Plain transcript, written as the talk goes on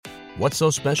What's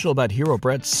so special about Hero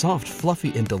Bread's soft,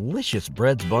 fluffy, and delicious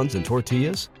breads, buns, and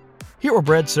tortillas? Hero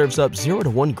Bread serves up 0 to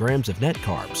 1 grams of net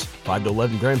carbs, 5 to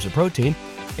 11 grams of protein,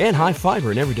 and high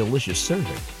fiber in every delicious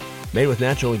serving. Made with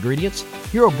natural ingredients,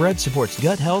 Hero Bread supports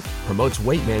gut health, promotes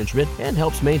weight management, and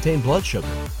helps maintain blood sugar.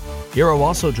 Hero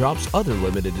also drops other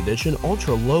limited edition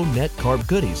ultra-low net carb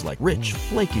goodies like rich,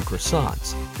 flaky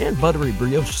croissants and buttery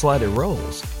brioche slider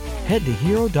rolls. Head to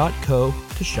hero.co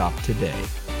to shop today.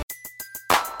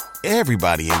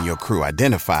 Everybody in your crew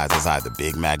identifies as either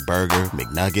Big Mac Burger,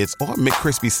 McNuggets, or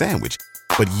McCrispy Sandwich.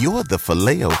 But you're the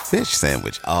Filet-O-Fish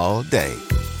Sandwich all day.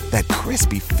 That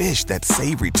crispy fish, that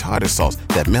savory tartar sauce,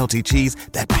 that melty cheese,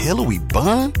 that pillowy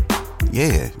bun.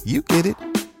 Yeah, you get it.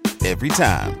 Every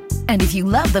time. And if you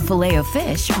love the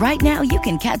Filet-O-Fish, right now you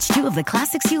can catch 2 of the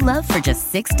classics you love for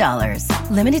just $6.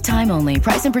 Limited time only.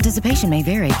 Price and participation may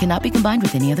vary. Cannot be combined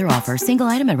with any other offer. Single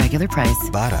item at regular price.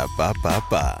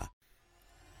 Ba-da-ba-ba-ba.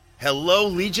 Hello,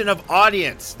 Legion of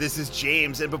Audience. This is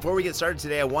James, and before we get started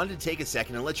today, I wanted to take a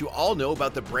second and let you all know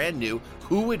about the brand new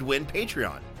Who Would Win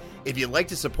Patreon. If you'd like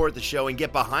to support the show and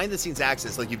get behind-the-scenes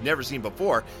access like you've never seen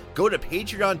before, go to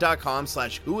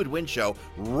patreon.com/whowouldwinshow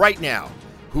right now.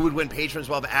 Who Would Win patrons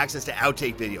will have access to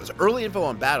outtake videos, early info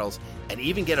on battles, and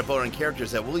even get a vote on characters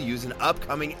that we'll use in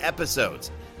upcoming episodes.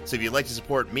 So if you'd like to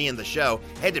support me and the show,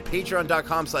 head to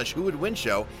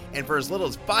patreon.com/whowouldwinshow, and for as little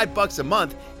as $5 a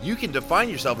month, you can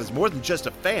define yourself as more than just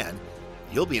a fan.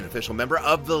 You'll be an official member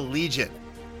of the Legion.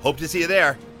 Hope to see you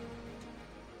there.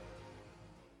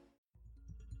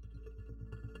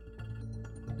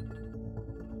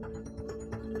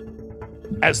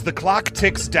 As the clock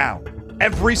ticks down,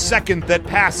 every second that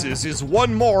passes is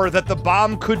one more that the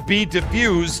bomb could be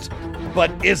defused,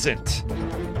 but isn't.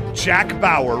 Jack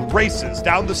Bauer races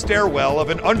down the stairwell of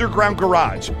an underground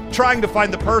garage, trying to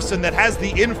find the person that has the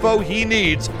info he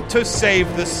needs to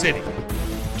save the city.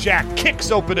 Jack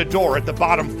kicks open a door at the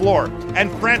bottom floor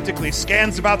and frantically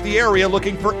scans about the area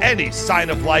looking for any sign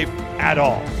of life at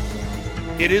all.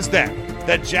 It is then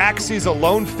that Jack sees a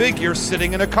lone figure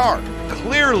sitting in a car,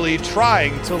 clearly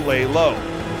trying to lay low.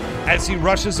 As he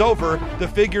rushes over, the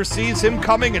figure sees him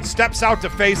coming and steps out to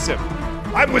face him.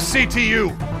 "I'm with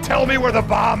CTU. Tell me where the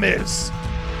bomb is."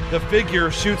 The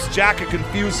figure shoots Jack a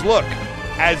confused look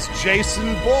as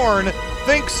Jason Bourne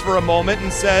thinks for a moment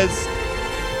and says,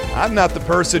 "I'm not the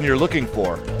person you're looking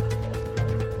for."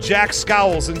 Jack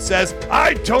scowls and says,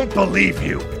 "I don't believe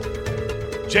you."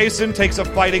 Jason takes a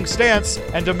fighting stance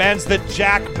and demands that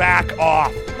Jack back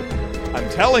off. "I'm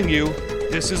telling you,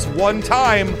 this is one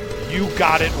time you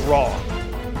got it wrong."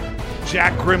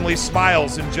 Jack grimly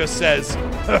smiles and just says,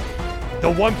 "The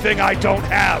one thing I don't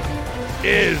have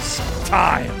is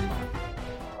time."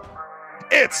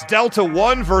 It's Delta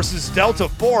 1 versus Delta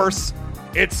Force.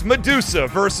 It's Medusa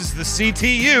versus the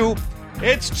CTU.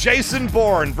 It's Jason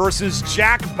Bourne versus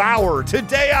Jack Bauer.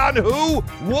 Today on Who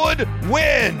Would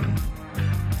Win?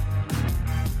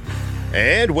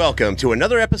 And welcome to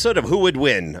another episode of Who Would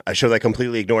Win, a show that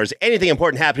completely ignores anything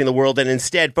important happening in the world and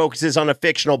instead focuses on a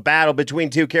fictional battle between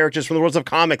two characters from the worlds of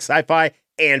comics, sci-fi,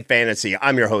 and fantasy.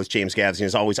 I'm your host, James Gavs, and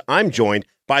as always, I'm joined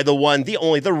by the one, the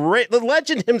only, the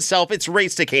legend himself. It's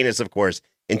Race to Canis, of course.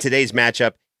 In today's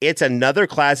matchup, it's another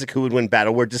classic Who Would Win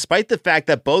battle where despite the fact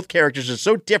that both characters are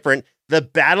so different, the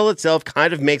battle itself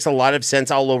kind of makes a lot of sense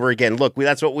all over again. Look,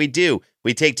 that's what we do.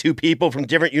 We take two people from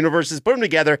different universes, put them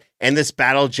together, and this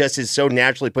battle just is so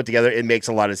naturally put together, it makes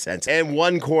a lot of sense. And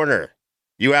one corner,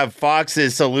 you have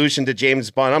Fox's solution to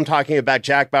James Bond. I'm talking about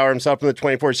Jack Bauer himself from the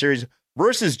 24 series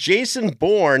versus Jason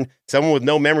Bourne, someone with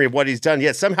no memory of what he's done,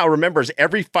 yet somehow remembers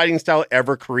every fighting style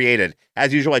ever created.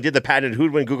 As usual, I did the patented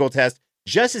Who'd Win Google test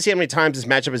just to see how many times this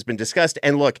matchup has been discussed.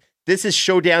 And look, this is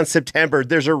Showdown September.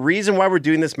 There's a reason why we're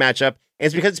doing this matchup, and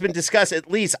it's because it's been discussed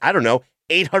at least,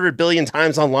 800 billion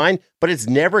times online, but it's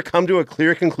never come to a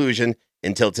clear conclusion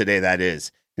until today, that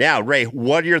is. Now, Ray,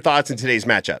 what are your thoughts in today's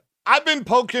matchup? I've been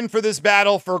poking for this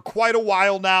battle for quite a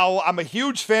while now. I'm a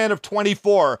huge fan of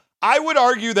 24. I would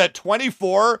argue that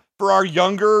 24, for our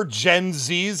younger Gen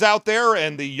Zs out there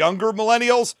and the younger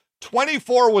millennials,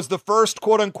 24 was the first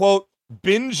quote-unquote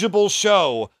bingeable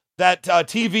show that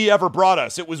TV ever brought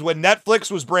us. It was when Netflix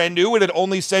was brand new and it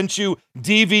only sent you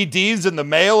DVDs in the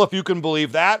mail, if you can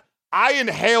believe that. I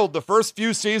inhaled the first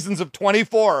few seasons of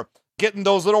 24, getting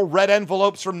those little red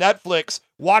envelopes from Netflix,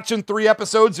 watching 3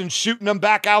 episodes and shooting them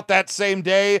back out that same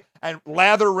day, and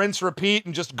lather, rinse, repeat,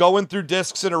 and just going through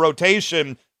discs in a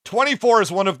rotation. 24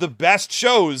 is one of the best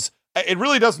shows. It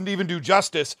really doesn't even do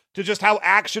justice to just how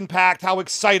action-packed, how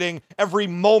exciting every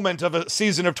moment of a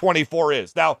season of 24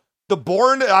 is. Now, the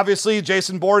Bourne, obviously,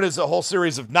 Jason Bourne is a whole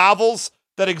series of novels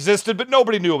that existed, but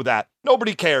nobody knew of that.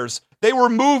 Nobody cares. They were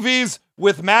movies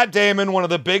with Matt Damon, one of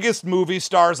the biggest movie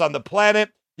stars on the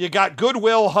planet. You got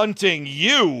Goodwill Hunting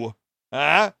you.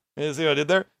 You see what I did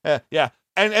there? Yeah.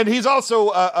 And he's also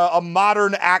a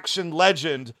modern action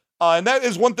legend. And that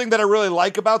is one thing that I really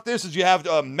like about this is you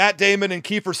have Matt Damon and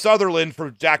Kiefer Sutherland for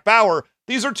Jack Bauer.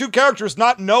 These are two characters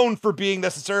not known for being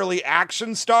necessarily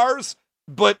action stars,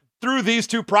 but through these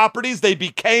two properties, they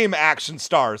became action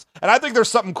stars. And I think there's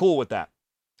something cool with that.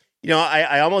 You know,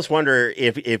 I almost wonder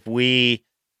if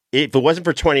it wasn't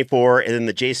for 24 and then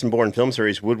the Jason Bourne film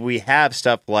series, would we have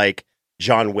stuff like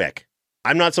John Wick?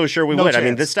 I'm not so sure we would. Chance. I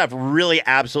mean, this stuff really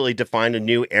absolutely defined a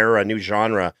new era, a new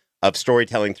genre of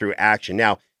storytelling through action.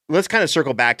 Now, let's kind of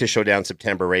circle back to Showdown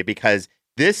September, Ray, because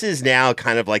this is now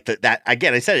kind of like that.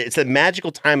 Again, I said it's a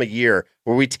magical time of year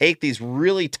where we take these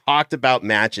really talked about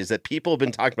matches that people have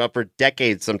been talking about for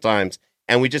decades sometimes,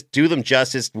 and we just do them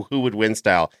justice, who would win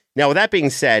style. Now, with that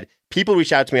being said, people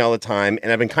reach out to me all the time,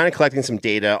 and I've been kind of collecting some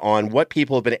data on what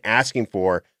people have been asking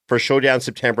for Showdown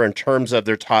September in terms of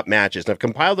their top matches. And I've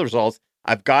compiled the results.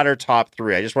 I've got our top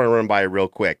 3. I just want to run by it real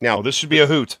quick. Now, this should be a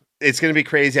hoot. It's going to be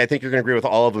crazy. I think you're going to agree with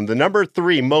all of them. The number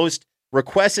 3 most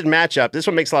requested matchup, this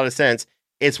one makes a lot of sense.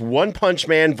 It's One Punch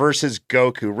Man versus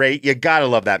Goku. Ray, you got to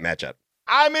love that matchup.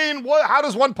 I mean, how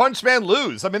does One Punch Man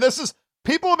lose? I mean,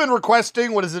 people have been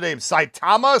requesting, what is the name?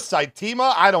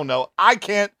 Saitama? I don't know. I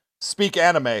can't speak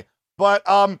anime. But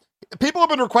people have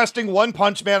been requesting One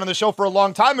Punch Man on the show for a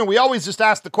long time, and we always just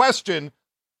ask the question,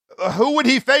 who would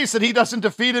he face that he doesn't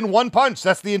defeat in one punch?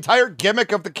 That's the entire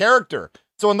gimmick of the character.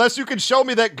 So unless you can show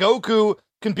me that Goku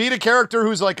can beat a character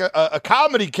who's like a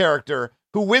comedy character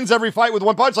who wins every fight with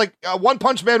one punch, like One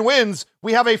Punch Man wins,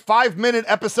 we have a 5-minute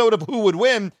episode of who would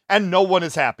win, and no one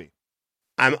is happy.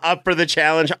 I'm up for the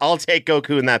challenge. I'll take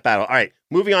Goku in that battle. All right,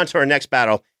 moving on to our next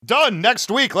battle. Done.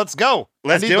 Next week. Let's go.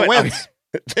 Let's do it. Wins.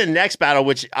 Okay. The next battle,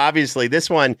 which obviously this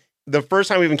one, the first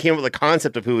time we even came up with the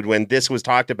concept of who would win, this was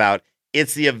talked about.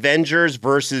 It's the Avengers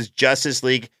versus Justice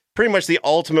League, pretty much the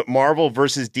ultimate Marvel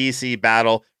versus DC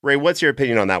battle. Ray, what's your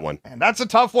opinion on that one? And that's a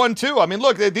tough one, too. I mean,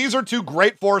 look, these are two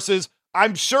great forces.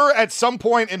 I'm sure at some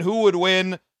point in who would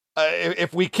win,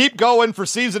 if we keep going for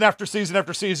season after season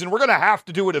after season, we're going to have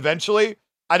to do it eventually.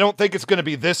 I don't think it's going to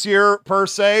be this year, per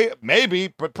se.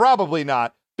 Maybe, but probably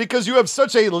not. Because you have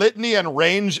such a litany and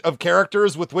range of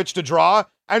characters with which to draw,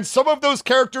 and some of those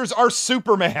characters are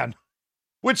Superman,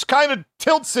 which kind of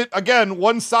tilts it, again,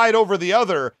 one side over the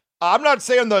other. I'm not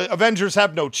saying the Avengers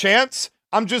have no chance.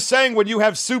 I'm just saying when you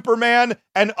have Superman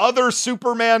and other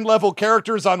Superman-level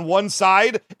characters on one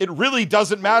side, it really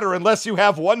doesn't matter unless you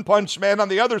have One Punch Man on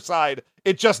the other side.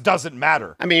 It just doesn't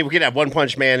matter. I mean, we could have One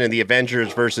Punch Man in the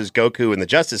Avengers versus Goku in the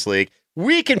Justice League.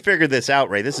 We can figure this out,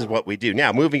 Ray. This is what we do.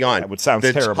 Now, moving on. That would sound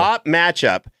terrible. The top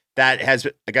matchup that has...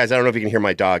 Guys, I don't know if you can hear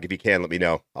my dog. If you can, let me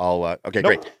know. Okay, nope.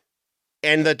 Great.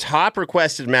 And the top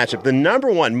requested matchup, the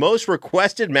number 1 most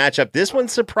requested matchup, this one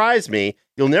surprised me.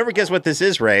 You'll never guess what this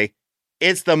is, Ray.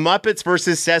 It's the Muppets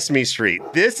versus Sesame Street.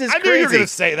 This is crazy. I knew you were going to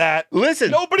say that. Listen,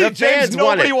 nobody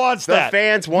wants that. The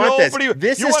fans want this.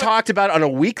 This is talked about on a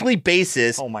weekly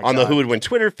basis on the Who Would Win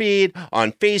Twitter feed,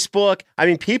 on Facebook. I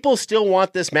mean, people still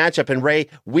want this matchup. And Ray,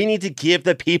 we need to give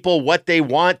the people what they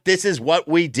want. This is what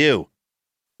we do.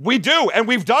 We do, and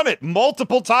we've done it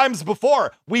multiple times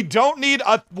before. We don't need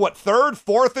a, third,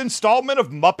 fourth installment of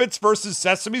Muppets versus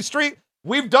Sesame Street?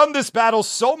 We've done this battle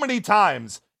so many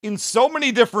times, in so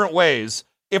many different ways.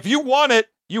 If you want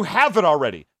it, you have it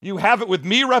already. You have it with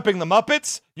me repping the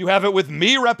Muppets. You have it with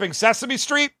me repping Sesame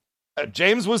Street.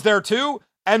 James was there too.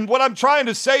 And what I'm trying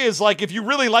to say is, like, if you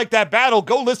really like that battle,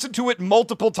 go listen to it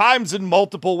multiple times in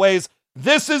multiple ways.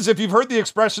 This is, if you've heard the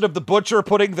expression of the butcher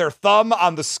putting their thumb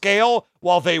on the scale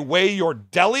while they weigh your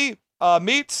deli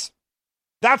meats,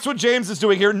 that's what James is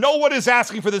doing here. No one is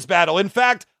asking for this battle. In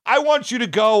fact, I want you to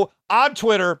go on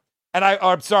Twitter, and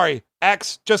I'm sorry,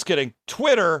 X, just kidding,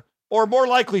 Twitter, or more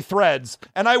likely Threads,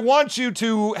 and I want you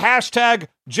to hashtag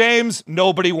James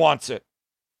Nobody Wants It.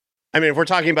 I mean, if we're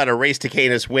talking about a race to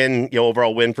Canis win,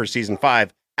 overall win for season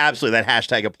 5, absolutely that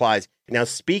hashtag applies. Now,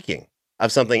 speaking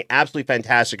of something absolutely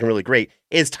fantastic and really great,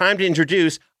 it's time to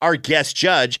introduce our guest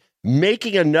judge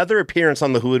making another appearance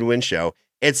on the Who Would Win show.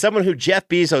 It's someone who Jeff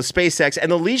Bezos, SpaceX,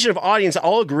 and the Legion of Audience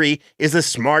all agree is the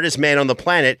smartest man on the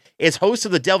planet. It's host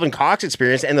of the Delvin Cox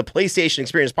Experience and the PlayStation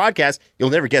Experience podcast. You'll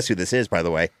never guess who this is, by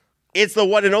the way. It's the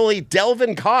one and only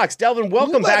Delvin Cox. Delvin,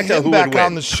 welcome back to Who Would Win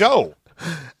on the show.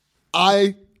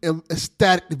 I am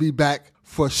ecstatic to be back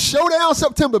for Showdown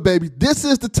September, baby. This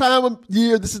is the time of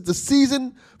year. This is the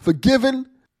season for giving.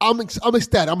 I'm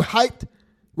ecstatic. I'm hyped.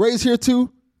 Ray's here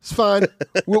too. It's fine.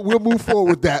 We'll move forward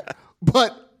with that.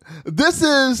 But this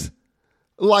is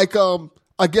like a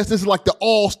I guess this is like the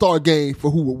all-star game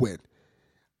for who would win.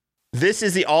 This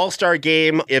is the all-star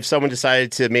game if someone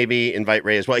decided to maybe invite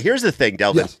Ray as well. Here's the thing,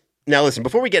 Delvin. Yes. Now, listen,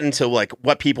 before we get into like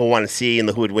what people want to see in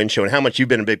the Who Would Win show and how much you've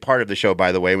been a big part of the show,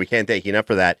 by the way, we can't thank you enough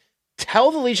for that. Tell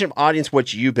the Legion of Audience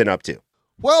what you've been up to.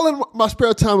 Well, in my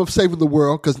spare time of saving the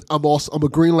world, because I'm a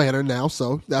Green Lantern now,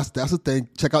 so that's the thing.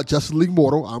 Check out Justice League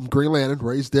Mortal. I'm Green Lantern.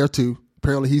 Ray's there too.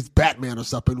 Apparently he's Batman or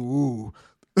something. Ooh.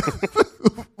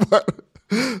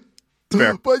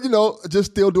 Fair. But,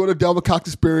 just still doing the Delvin Cox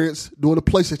experience, doing the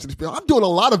PlayStation experience. I'm doing a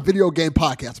lot of video game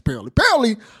podcasts, apparently.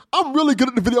 Apparently, I'm really good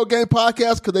at the video game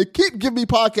podcast because they keep giving me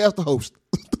podcasts to host.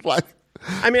 I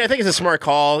think it's a smart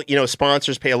call.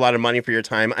 Sponsors pay a lot of money for your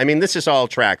time. This just all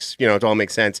tracks. It all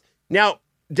makes sense. Now,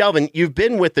 Delvin, you've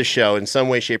been with the show in some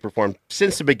way, shape, or form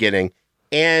since the beginning.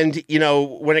 And,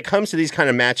 when it comes to these kind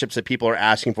of matchups that people are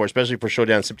asking for, especially for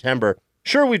Showdown September,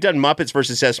 sure, we've done Muppets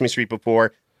versus Sesame Street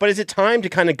before, but is it time to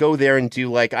kind of go there and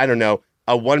do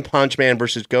a One Punch Man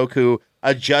versus Goku,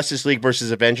 a Justice League versus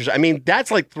Avengers?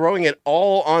 That's like throwing it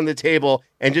all on the table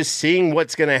and just seeing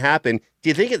what's going to happen. Do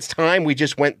you think it's time we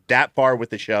just went that far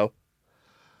with the show?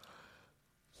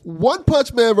 One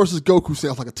Punch Man versus Goku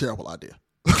sounds like a terrible idea.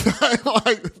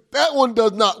 That one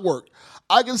does not work.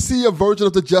 I can see a version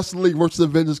of the Justice League versus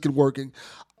Avengers working.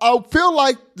 I feel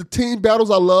like the team battles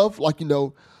I love,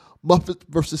 Muppet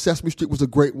versus Sesame Street was a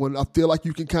great one. I feel like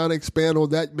you can kind of expand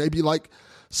on that. Maybe like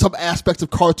some aspects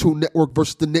of Cartoon Network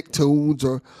versus the Nicktoons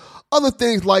or other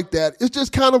things like that. It's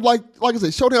just kind of like I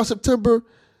said, Showdown September,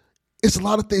 it's a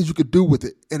lot of things you could do with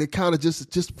it. And it kind of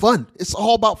just fun. It's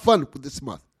all about fun with this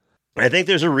month. I think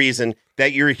there's a reason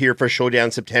that you're here for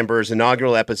Showdown September's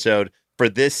inaugural episode for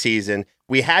this season.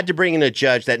 We had to bring in a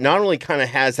judge that not only kind of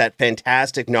has that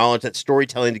fantastic knowledge, that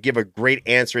storytelling to give a great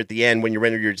answer at the end when you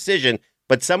render your decision,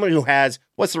 but someone who has,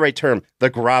 what's the right term?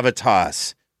 The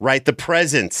gravitas, right? The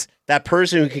presence, that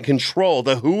person who can control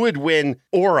the Who Would Win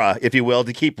aura, if you will,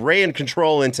 to keep Ray in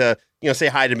control and to, say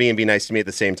hi to me and be nice to me at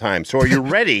the same time. So are you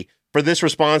ready for this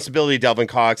responsibility, Delvin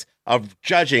Cox, of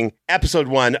judging episode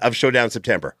 1 of Showdown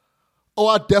September? Oh,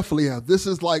 I definitely am. This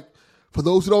is for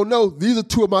those who don't know, these are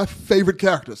two of my favorite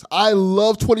characters. I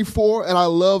love 24 and I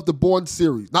love the Bourne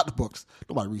series. Not the books.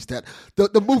 Nobody reads that.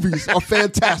 The movies are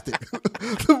fantastic.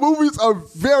 The movies are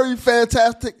very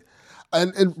fantastic.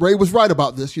 And Ray was right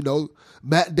about this.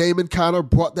 Matt Damon kind of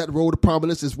brought that role to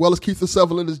prominence, as well as Keith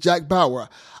Sutherland as Jack Bauer.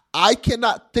 I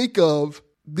cannot think of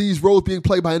these roles being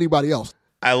played by anybody else.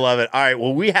 I love it. All right.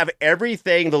 Well, we have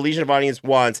everything the Legion of Audience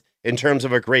wants in terms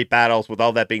of a great battle. With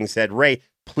all that being said, Ray,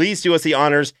 please do us the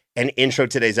honors and intro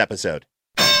today's episode.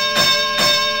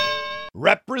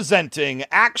 Representing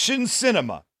action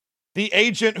cinema, the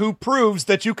agent who proves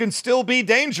that you can still be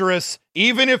dangerous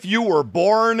even if you were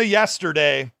born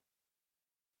yesterday,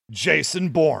 Jason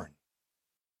Bourne.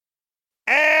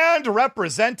 And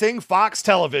representing Fox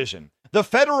Television, the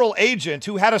federal agent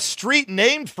who had a street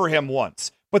named for him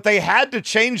once, but they had to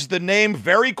change the name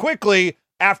very quickly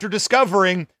after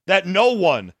discovering that no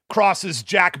one crosses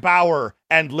Jack Bauer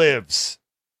and lives.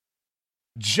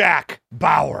 Jack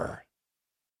Bauer.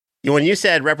 When you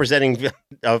said representing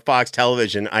Fox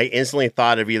Television, I instantly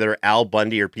thought of either Al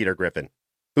Bundy or Peter Griffin,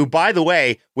 who, by the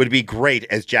way, would be great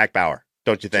as Jack Bauer.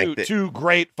 Don't you think? Two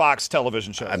great Fox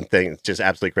Television shows. I'm thinking it's just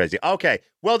absolutely crazy. Okay,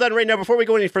 well done, Ray. Now, before we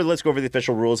go any further, let's go over the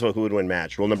official rules of a Who Would Win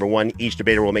match. Rule number 1, each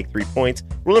debater will make 3 points.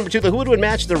 Rule number 2, the Who Would Win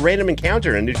match is a random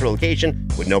encounter in a neutral location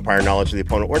with no prior knowledge of the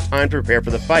opponent or time to prepare for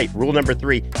the fight. Rule number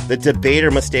 3, the debater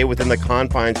must stay within the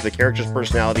confines of the character's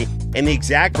personality, and the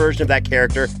exact version of that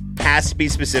character has to be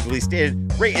specifically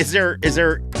stated. Ray, is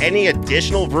there any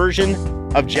additional version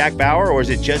of Jack Bauer, or is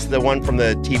it just the one from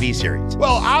the TV series?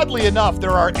 Well, oddly enough,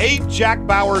 there are 8 Jack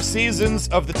Bauer seasons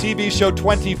of the TV show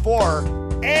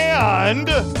 24, and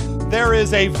there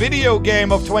is a video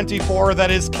game of 24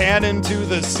 that is canon to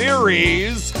the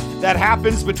series that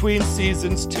happens between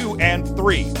seasons 2 and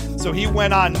 3. So he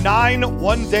went on 9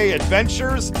 one-day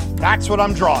adventures. That's what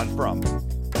I'm drawing from.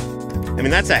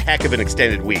 That's a heck of an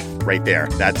extended week right there.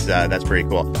 That's pretty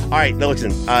cool. All right, now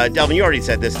listen, Delvin, you already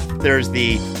said this. There's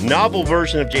the novel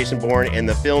version of Jason Bourne and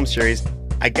the film series.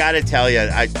 I gotta tell you,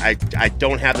 I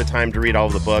don't have the time to read all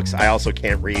of the books. I also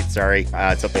can't read, sorry.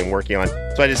 It's something I'm working on.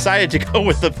 So I decided to go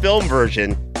with the film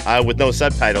version with no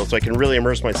subtitles so I can really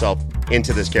immerse myself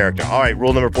into this character. All right,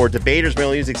 rule number 4, debaters may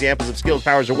only use examples of skills,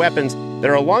 powers, or weapons that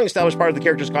are a long-established part of the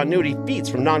character's continuity. Feats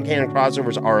from non-canon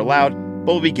crossovers are allowed,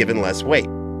 but will be given less weight.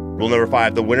 Rule number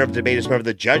 5, the winner of the debate is whoever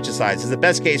the judge decides is the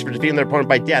best case for defeating their opponent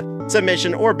by death,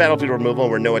 submission, or battlefield removal,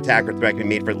 where no attack or threat can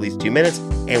be made for at least 2 minutes,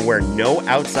 and where no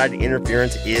outside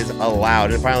interference is allowed.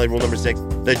 And finally, rule number 6,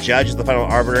 the judge is the final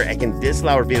arbiter and can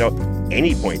disallow or veto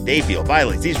any point they feel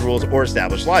violates these rules or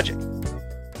established logic.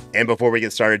 And before we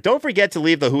get started, don't forget to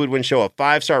leave the Who Would Win Show a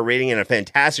 5-star rating and a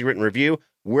fantastic written review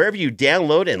wherever you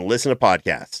download and listen to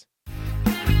podcasts.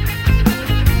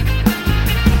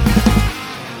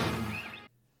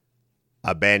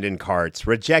 Abandoned carts,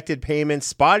 rejected payments,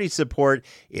 spotty support.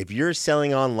 If you're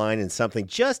selling online and something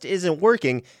just isn't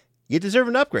working, you deserve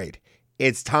an upgrade.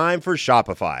 It's time for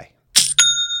Shopify.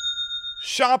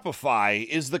 Shopify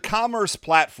is the commerce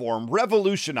platform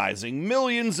revolutionizing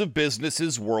millions of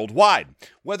businesses worldwide.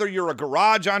 Whether you're a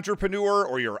garage entrepreneur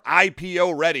or you're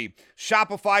IPO ready,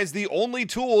 Shopify is the only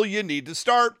tool you need to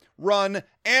start, run,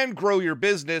 and grow your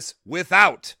business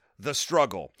without the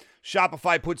struggle.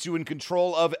 Shopify puts you in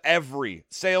control of every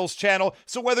sales channel.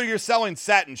 So whether you're selling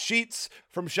satin sheets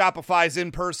from Shopify's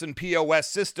in-person POS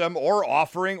system or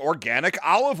offering organic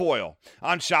olive oil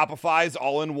on Shopify's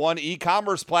all-in-one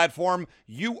e-commerce platform,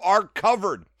 you are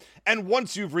covered. And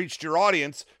once you've reached your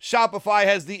audience, Shopify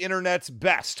has the internet's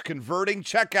best converting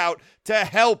checkout to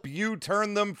help you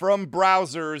turn them from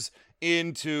browsers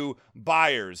into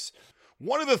buyers.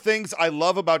 One of the things I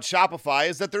love about Shopify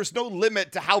is that there's no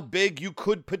limit to how big you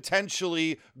could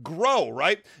potentially grow,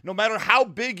 right? No matter how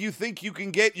big you think you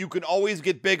can always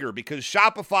get bigger because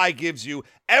Shopify gives you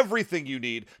everything you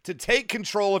need to take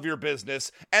control of your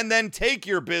business and then take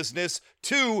your business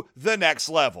to the next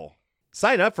level.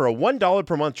 Sign up for a $1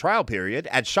 per month trial period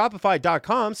at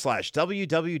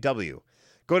shopify.com/www.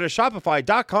 Go to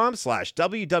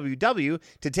shopify.com/www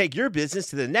to take your business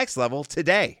to the next level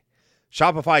today.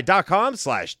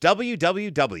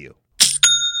 Shopify.com/www.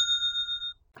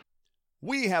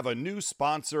 We have a new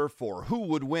sponsor for Who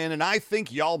Would Win, and I think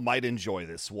y'all might enjoy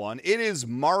this one. It is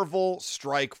Marvel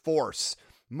Strike Force.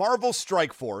 Marvel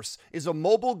Strike Force is a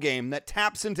mobile game that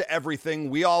taps into everything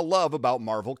we all love about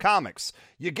Marvel Comics.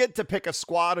 You get to pick a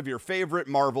squad of your favorite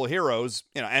Marvel heroes,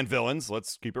 and villains,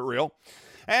 let's keep it real,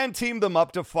 and team them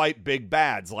up to fight big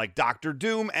bads like Doctor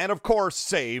Doom and, of course,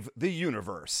 save the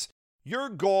universe. Your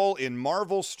goal in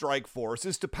Marvel Strike Force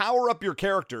is to power up your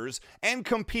characters and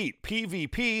compete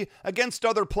PvP against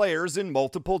other players in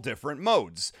multiple different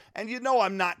modes. And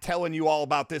I'm not telling you all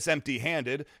about this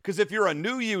empty-handed, because if you're a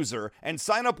new user and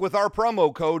sign up with our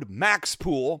promo code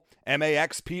MAXPOOL,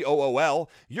 MAXPOOL,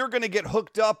 you're going to get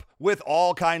hooked up with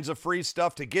all kinds of free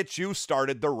stuff to get you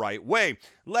started the right way.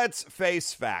 Let's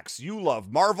face facts. You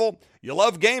love Marvel, you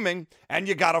love gaming, and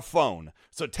you got a phone.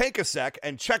 So take a sec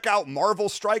and check out Marvel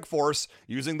Strike Force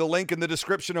using the link in the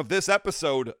description of this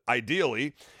episode,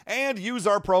 ideally, and use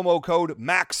our promo code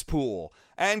MAXPOOL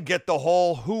and get the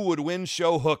whole Who Would Win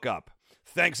Show hookup.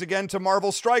 Thanks again to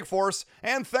Marvel Strike Force,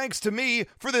 and thanks to me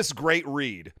for this great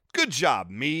read. Good job,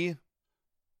 me.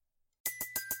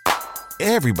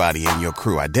 Everybody in your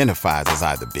crew identifies as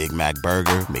either Big Mac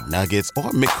Burger, McNuggets,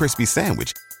 or McCrispy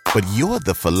Sandwich. But you're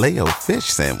the Filet-O-Fish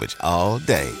Sandwich all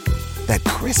day. That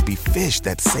crispy fish,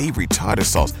 that savory tartar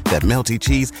sauce, that melty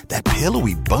cheese, that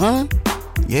pillowy bun.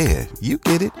 Yeah, you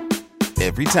get it.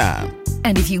 Every time.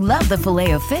 And if you love the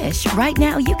Filet-O-Fish, right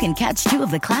now you can catch two of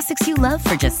the classics you love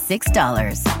for just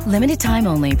 $6. Limited time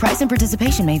only. Price and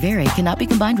participation may vary. Cannot be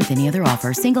combined with any other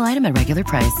offer. Single item at regular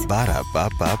price.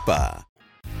 Ba-da-ba-ba-ba.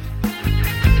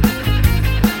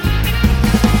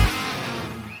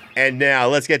 And now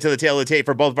let's get to the tail of the tape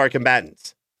for both of our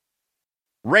combatants.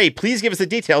 Ray, please give us the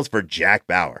details for Jack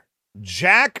Bauer.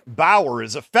 Jack Bauer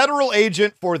is a federal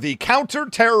agent for the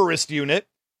Counter-Terrorist Unit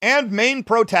and main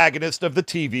protagonist of the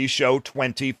TV show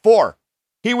 24.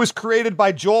 He was created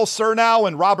by Joel Surnow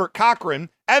and Robert Cochran,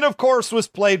 and of course was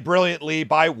played brilliantly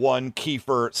by one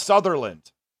Kiefer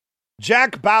Sutherland.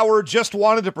 Jack Bauer just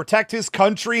wanted to protect his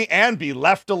country and be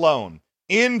left alone,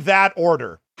 in that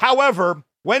order. However,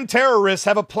 when terrorists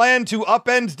have a plan to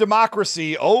upend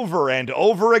democracy over and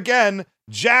over again,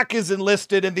 Jack is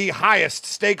enlisted in the highest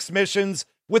stakes missions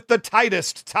with the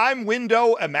tightest time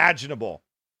window imaginable.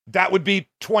 That would be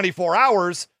 24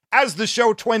 hours, as the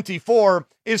show 24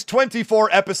 is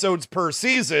 24 episodes per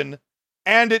season,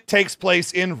 and it takes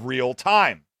place in real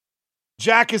time.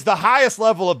 Jack is the highest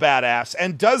level of badass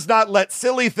and does not let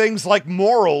silly things like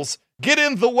morals get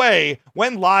in the way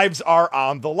when lives are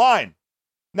on the line.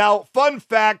 Now, fun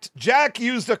fact, Jack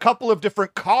used a couple of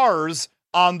different cars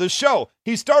on the show.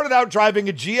 He started out driving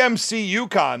a GMC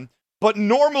Yukon, but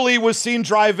normally was seen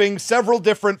driving several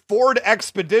different Ford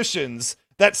Expeditions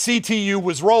that CTU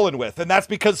was rolling with. And that's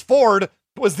because Ford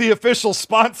was the official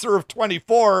sponsor of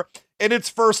 24 in its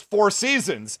first 4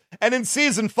 seasons. And in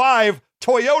season 5,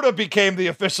 Toyota became the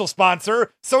official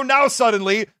sponsor. So now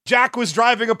suddenly, Jack was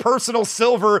driving a personal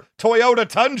silver Toyota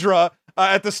Tundra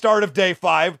at the start of day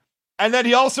 5. And then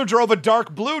he also drove a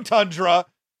dark blue Tundra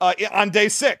on day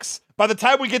 6. By the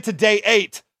time we get to day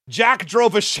 8, Jack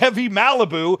drove a Chevy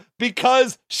Malibu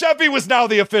because Chevy was now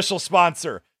the official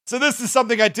sponsor. So this is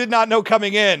something I did not know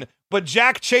coming in, but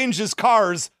Jack changes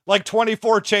cars like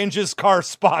 24 changes car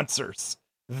sponsors.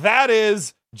 That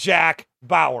is Jack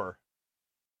Bauer.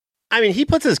 I mean, he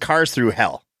puts his cars through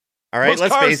hell. All right, Those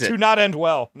let's cars face it. do not end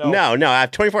well. No. I have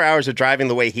 24 hours of driving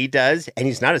the way he does, and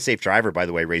he's not a safe driver, by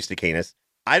the way, Race to Canis.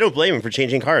 I don't blame him for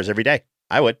changing cars every day.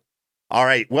 I would. All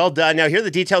right, well done. Now, here are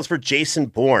the details for Jason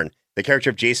Bourne. The character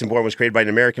of Jason Bourne was created by an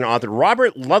American author,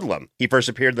 Robert Ludlum. He first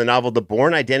appeared in the novel The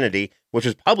Bourne Identity, which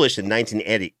was published in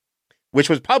 1980.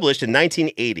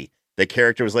 The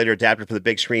character was later adapted for the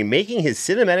big screen, making his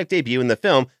cinematic debut in the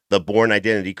film The Bourne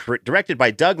Identity, directed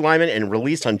by Doug Liman and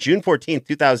released on June 14,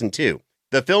 2002.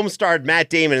 The film starred Matt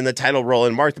Damon in the title role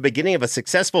and marked the beginning of a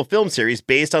successful film series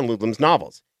based on Ludlum's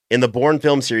novels. In the Bourne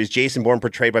film series, Jason Bourne,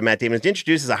 portrayed by Matt Damon, is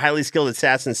introduced as a highly skilled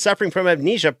assassin suffering from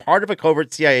amnesia, part of a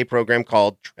covert CIA program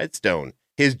called Treadstone.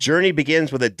 His journey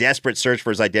begins with a desperate search for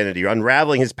his identity,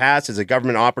 unraveling his past as a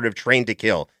government operative trained to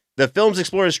kill. The films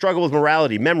explore his struggle with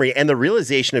morality, memory, and the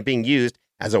realization of being used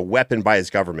as a weapon by his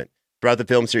government. Throughout the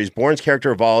film series, Bourne's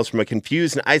character evolves from a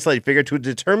confused and isolated figure to a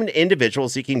determined individual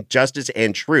seeking justice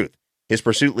and truth. His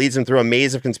pursuit leads him through a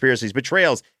maze of conspiracies,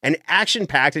 betrayals, and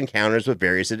action-packed encounters with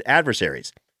various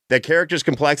adversaries. The character's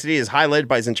complexity is highlighted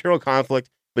by his internal conflict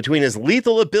between his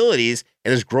lethal abilities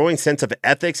and his growing sense of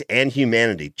ethics and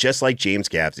humanity, just like James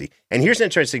Gavsey. And here's an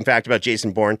interesting fact about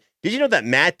Jason Bourne. Did you know that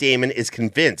Matt Damon is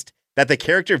convinced that the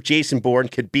character of Jason Bourne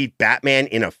could beat Batman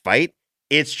in a fight?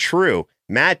 It's true.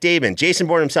 Matt Damon, Jason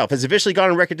Bourne himself, has officially gone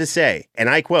on record to say, and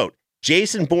I quote,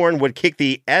 Jason Bourne would kick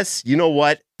the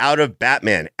you-know-what out of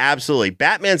Batman. Absolutely.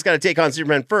 Batman's got to take on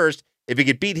Superman first. If he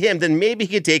could beat him, then maybe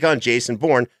he could take on Jason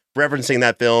Bourne, referencing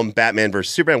that film, Batman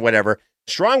vs. Superman, whatever.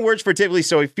 Strong words for typically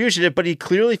so fugitive, but he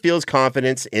clearly feels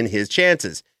confidence in his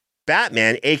chances.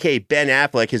 Batman, a.k.a. Ben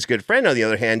Affleck, his good friend, on the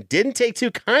other hand, didn't take too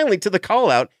kindly to the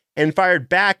call-out and fired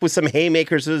back with some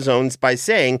haymakers of his own by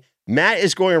saying, Matt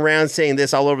is going around saying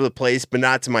this all over the place, but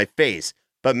not to my face.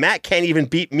 But Matt can't even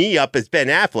beat me up as Ben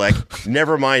Affleck,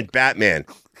 never mind Batman.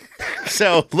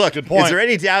 So, look, is there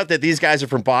any doubt that these guys are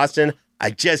from Boston?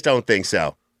 I just don't think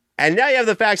so. And now you have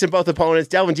the facts of both opponents.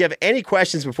 Delvin, do you have any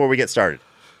questions before we get started?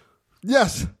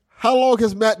 Yes. How long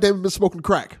has Matt Damon been smoking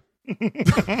crack?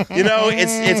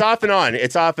 It's off and on.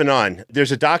 It's off and on.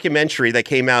 There's a documentary that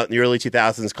came out in the early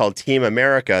 2000s called Team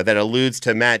America that alludes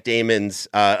to Matt Damon's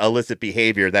illicit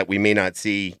behavior that we may not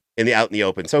see out in the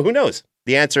open. So who knows?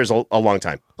 The answer is a long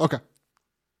time. Okay.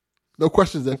 No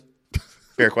questions then.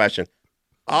 Fair question.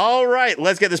 All right,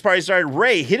 let's get this party started.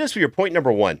 Ray, hit us with your point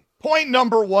number 1. Point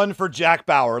number 1 for Jack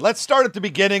Bauer. Let's start at the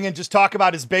beginning and just talk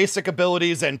about his basic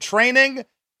abilities and training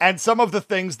and some of the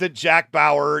things that Jack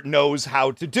Bauer knows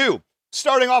how to do.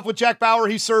 Starting off with Jack Bauer,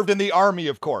 he served in the Army,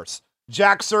 of course.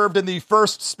 Jack served in the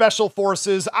 1st Special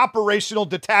Forces Operational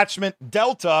Detachment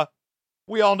Delta.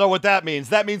 We all know what that means.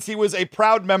 That means he was a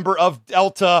proud member of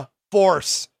Delta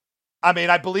Force. I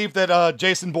mean, I believe that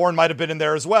Jason Bourne might have been in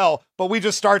there as well, but we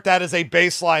just start that as a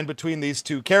baseline between these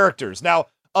two characters. Now,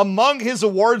 among his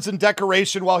awards and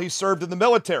decoration while he served in the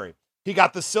military, he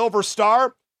got the Silver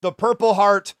Star, the Purple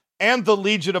Heart, and the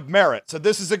Legion of Merit. So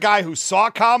this is a guy who saw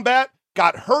combat,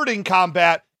 got hurt in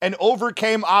combat, and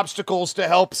overcame obstacles to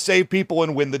help save people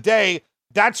and win the day.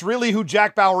 That's really who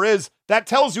Jack Bauer is. That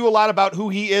tells you a lot about who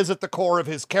he is at the core of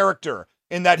his character,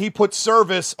 in that he puts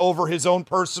service over his own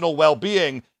personal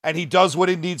well-being, and he does what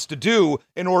he needs to do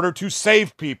in order to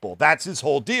save people. That's his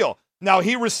whole deal. Now,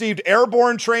 he received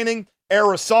airborne training,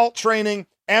 air assault training,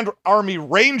 and Army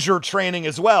Ranger training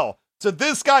as well. So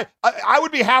this guy, I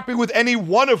would be happy with any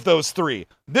one of those 3.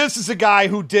 This is a guy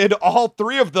who did all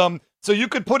 3 of them, so you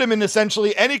could put him in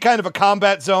essentially any kind of a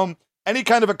combat zone, any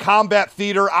kind of a combat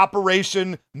theater,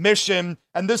 operation, mission,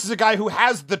 and this is a guy who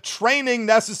has the training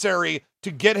necessary to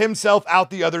get himself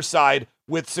out the other side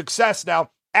with success.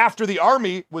 Now, after the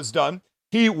Army was done,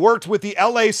 he worked with the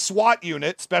LA SWAT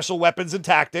unit, Special Weapons and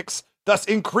Tactics, thus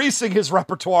increasing his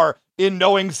repertoire in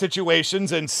knowing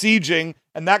situations and sieging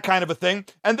and that kind of a thing.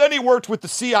 And then he worked with the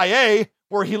CIA,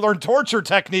 where he learned torture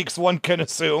techniques, one can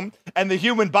assume, and the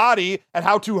human body and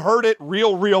how to hurt it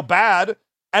real bad.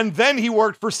 And then he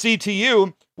worked for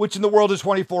CTU, which in the world of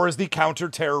 24 is the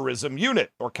counterterrorism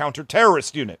unit or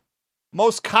counterterrorist unit.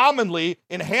 Most commonly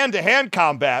in hand-to-hand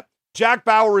combat, Jack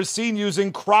Bauer is seen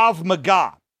using Krav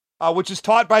Maga, which is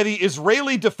taught by the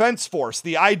Israeli Defense Force,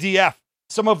 the IDF.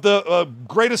 Some of the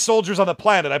greatest soldiers on the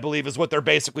planet, I believe, is what they're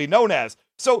basically known as.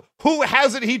 So who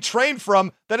hasn't he trained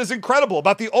from that is incredible?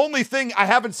 About the only thing I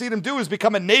haven't seen him do is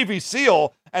become a Navy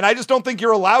SEAL, and I just don't think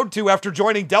you're allowed to after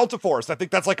joining Delta Force. I think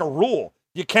that's like a rule.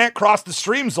 You can't cross the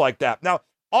streams like that. Now,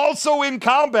 also in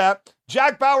combat,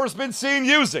 Jack Bauer's been seen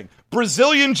using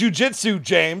Brazilian Jiu-Jitsu,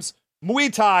 James,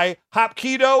 Muay Thai,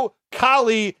 Hapkido,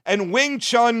 Kali, and Wing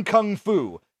Chun Kung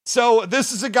Fu. So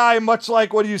this is a guy much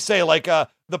like, what do you say, like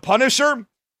the Punisher?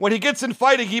 When he gets in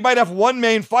fighting, he might have one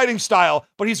main fighting style,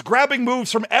 but he's grabbing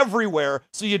moves from everywhere,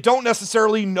 so you don't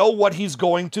necessarily know what he's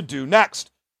going to do next.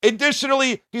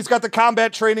 Additionally, he's got the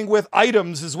combat training with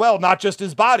items as well, not just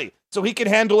his body. So he can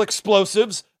handle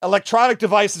explosives, electronic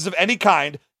devices of any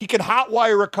kind. He can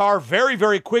hotwire a car very,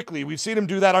 very quickly. We've seen him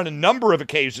do that on a number of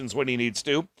occasions when he needs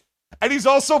to. And he's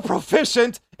also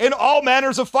proficient in all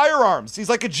manners of firearms. He's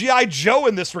like a G.I. Joe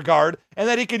in this regard, and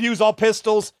that he can use all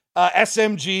pistols,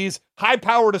 SMGs,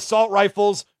 high-powered assault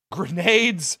rifles,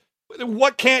 grenades.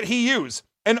 What can't he use?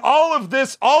 And all of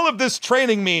this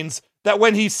training means that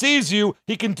when he sees you,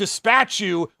 he can dispatch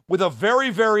you with a very,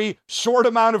 very short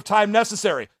amount of time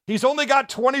necessary. He's only got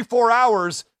 24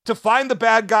 hours to find the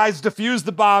bad guys, defuse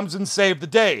the bombs, and save the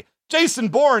day. Jason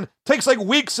Bourne takes like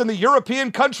weeks in the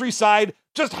European countryside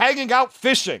just hanging out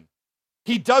fishing.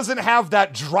 He doesn't have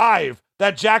that drive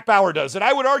that Jack Bauer does. And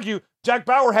I would argue Jack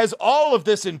Bauer has all of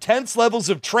this intense levels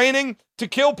of training to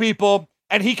kill people,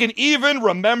 and he can even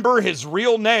remember his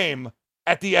real name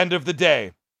at the end of the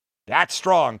day. That's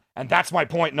strong, and that's my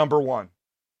point number one.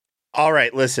 All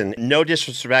right, listen, no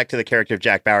disrespect to the character of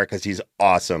Jack Bauer because he's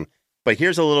awesome. But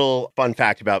here's a little fun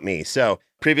fact about me. So,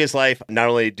 previous life, not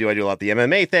only do I do a lot of the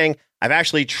MMA thing, I've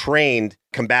actually trained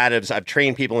combatives. I've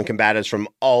trained people in combatives from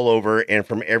all over and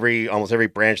from almost every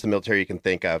branch of the military you can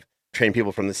think of. Trained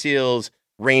people from the SEALs,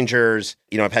 Rangers.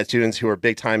 I've had students who are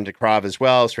big time to Krav as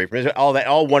well, straight from Israel, all that,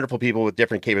 all wonderful people with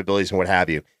different capabilities and what have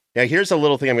you. Now, here's a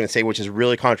little thing I'm going to say, which is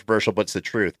really controversial, but it's the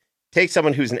truth. Take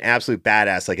someone who's an absolute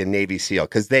badass like a Navy SEAL,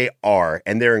 because they are,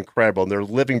 and they're incredible, and they're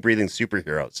living, breathing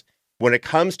superheroes. When it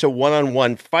comes to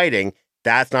one-on-one fighting,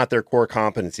 that's not their core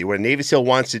competency. What a Navy SEAL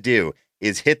wants to do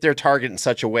is hit their target in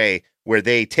such a way where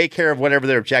they take care of whatever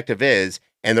their objective is,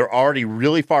 and they're already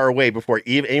really far away before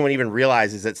anyone even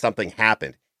realizes that something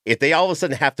happened. If they all of a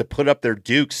sudden have to put up their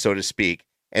dukes, so to speak,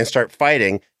 and start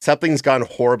fighting, something's gone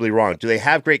horribly wrong. Do they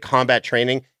have great combat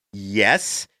training?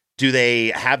 Yes. Do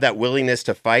they have that willingness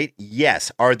to fight?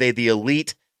 Yes. Are they the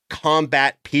elite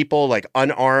combat people, like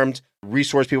unarmed,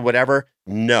 resource people, whatever?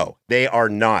 No, they are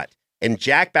not. And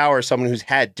Jack Bauer is someone who's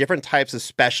had different types of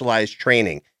specialized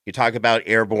training. You talk about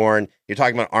airborne, you're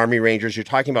talking about Army Rangers, you're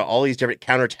talking about all these different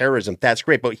counterterrorism. That's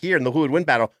great. But here in the Who Would Win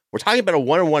battle, we're talking about a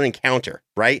one-on-one encounter,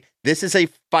 right? This is a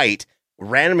fight,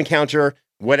 random encounter,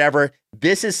 whatever.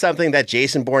 This is something that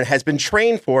Jason Bourne has been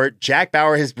trained for. Jack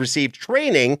Bauer has received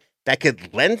training that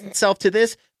could lend itself to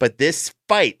this, but this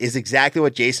fight is exactly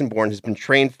what Jason Bourne has been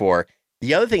trained for.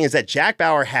 The other thing is that Jack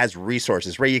Bauer has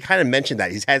resources. Ray, you kind of mentioned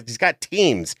that. He's got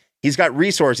teams. He's got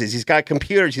resources. He's got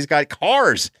computers. He's got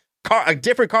cars. A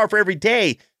different car for every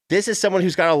day. This is someone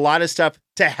who's got a lot of stuff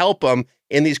to help him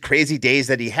in these crazy days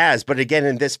that he has. But again,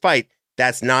 in this fight,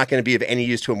 that's not going to be of any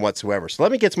use to him whatsoever. So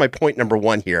let me get to my point number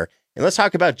one here. And let's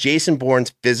talk about Jason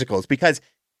Bourne's physicals. Because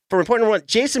for point number one,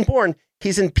 Jason Bourne,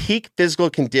 he's in peak physical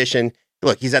condition.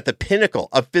 Look, he's at the pinnacle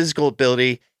of physical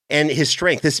ability, and his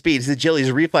strength, his speed, his agility,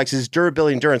 his reflexes, his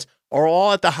durability, endurance are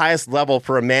all at the highest level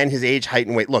for a man his age, height,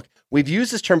 and weight. Look, we've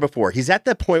used this term before. He's at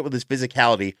that point with his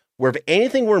physicality where if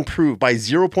anything were improved by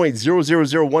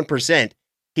 0.0001%,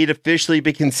 he'd officially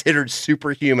be considered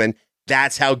superhuman.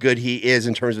 That's how good he is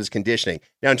in terms of his conditioning.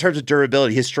 Now, in terms of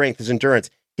durability, his strength, his endurance,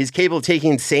 he's capable of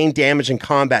taking insane damage in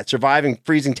combat, surviving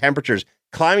freezing temperatures,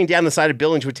 climbing down the side of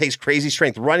buildings, which takes crazy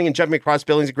strength, running and jumping across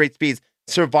buildings at great speeds,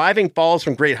 surviving falls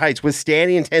from great heights,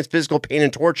 withstanding intense physical pain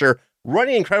and torture,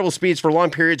 running incredible speeds for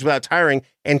long periods without tiring,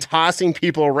 and tossing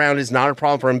people around is not a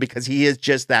problem for him because he is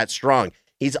just that strong.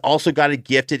 He's also got a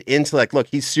gifted intellect. Look,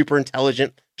 he's super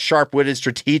intelligent, sharp-witted,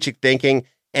 strategic thinking,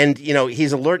 and,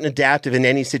 he's alert and adaptive in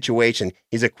any situation.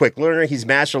 He's a quick learner. He's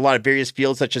mastered a lot of various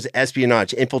fields such as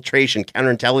espionage, infiltration,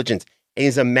 counterintelligence, and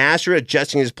he's a master at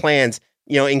adjusting his plans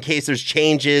in case there's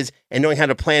changes and knowing how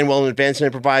to plan well in advance and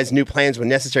improvise new plans when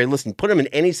necessary. Listen, put him in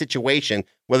any situation,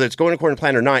 whether it's going according to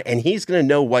plan or not, and he's going to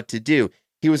know what to do.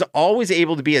 He was always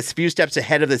able to be a few steps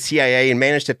ahead of the CIA and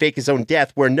managed to fake his own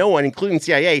death where no one, including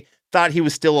CIA, thought he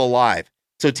was still alive.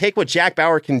 So take what Jack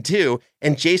Bauer can do,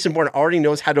 and Jason Bourne already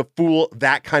knows how to fool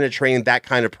that kind of training, that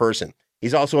kind of person.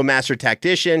 He's also a master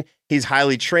tactician. He's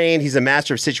highly trained. He's a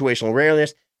master of situational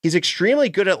awareness. He's extremely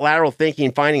good at lateral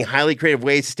thinking, finding highly creative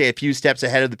ways to stay a few steps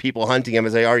ahead of the people hunting him,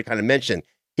 as I already kind of mentioned.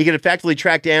 He can effectively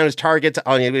track down his targets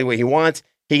on any way he wants.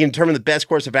 He can determine the best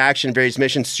course of action in various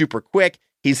missions super quick.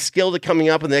 He's skilled at coming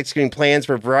up with and executing plans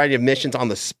for a variety of missions on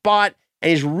the spot. and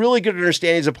he's really good at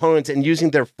understanding his opponents and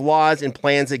using their flaws and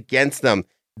plans against them.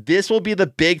 This will be the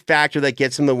big factor that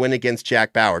gets him the win against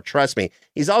Jack Bauer. Trust me.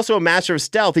 He's also a master of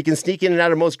stealth. He can sneak in and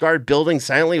out of most guarded buildings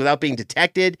silently without being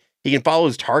detected. He can follow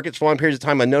his targets for long periods of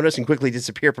time unnoticed and quickly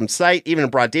disappear from sight, even in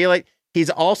broad daylight. He's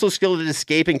also skilled at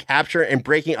escaping, capture, and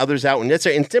breaking others out when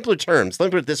necessary. In simpler terms, let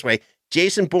me put it this way.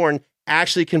 Jason Bourne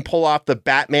actually can pull off the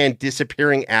Batman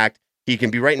disappearing act. He can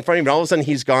be right in front of him, and all of a sudden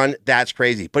he's gone. That's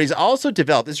crazy. But he's also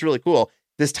developed, this is really cool,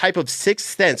 this type of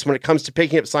sixth sense when it comes to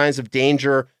picking up signs of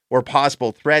danger or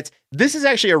possible threats. This is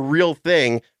actually a real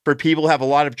thing for people who have a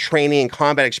lot of training and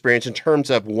combat experience in terms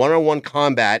of one-on-one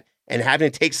combat and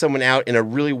having to take someone out in a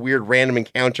really weird random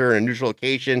encounter in a neutral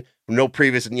location, no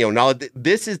previous knowledge.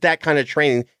 This is that kind of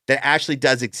training that actually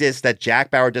does exist that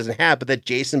Jack Bauer doesn't have, but that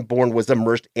Jason Bourne was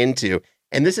immersed into.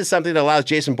 And this is something that allows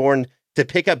Jason Bourne to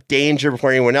pick up danger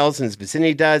before anyone else in his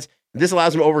vicinity does. This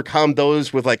allows him to overcome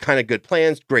those with kind of good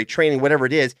plans, great training, whatever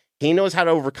it is. He knows how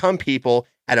to overcome people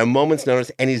at a moment's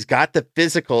notice, and he's got the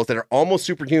physicals that are almost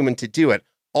superhuman to do it.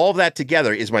 All of that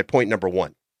together is my point number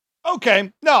one.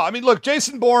 Okay. No, I mean, look,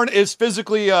 Jason Bourne is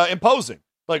physically imposing.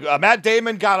 Matt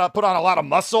Damon got to put on a lot of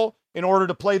muscle in order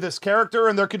to play this character,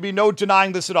 and there can be no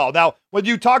denying this at all. Now, when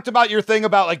you talked about your thing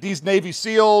about these Navy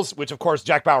SEALs, which of course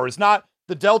Jack Bauer is not,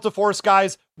 the Delta Force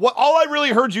guys, all I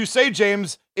really heard you say,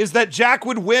 James, is that Jack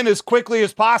would win as quickly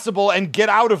as possible and get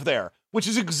out of there, which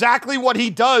is exactly what he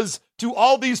does to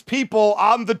all these people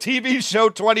on the TV show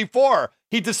 24.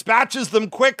 He dispatches them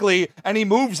quickly and he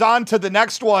moves on to the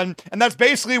next one. And that's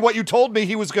basically what you told me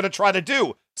he was going to try to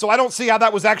do. So I don't see how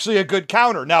that was actually a good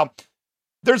counter. Now,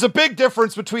 there's a big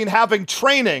difference between having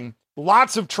training,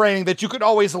 lots of training that you could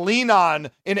always lean on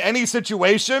in any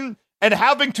situation, and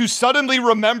having to suddenly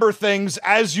remember things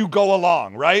as you go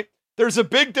along, right? There's a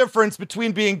big difference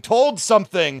between being told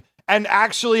something and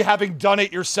actually having done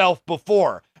it yourself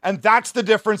before. And that's the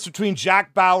difference between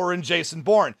Jack Bauer and Jason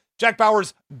Bourne. Jack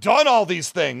Bauer's done all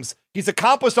these things. He's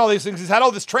accomplished all these things. He's had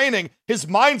all this training. His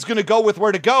mind's going to go with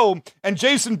where to go. And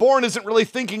Jason Bourne isn't really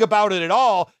thinking about it at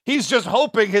all. He's just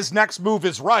hoping his next move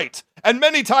is right. And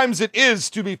many times it is,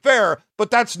 to be fair,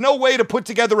 but that's no way to put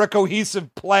together a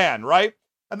cohesive plan, right?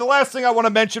 And the last thing I want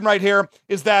to mention right here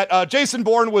is that Jason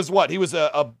Bourne was what? He was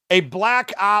a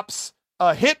black ops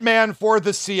hitman for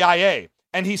the CIA.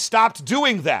 And he stopped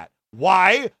doing that.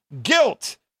 Why?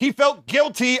 Guilt. He felt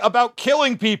guilty about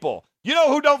killing people. You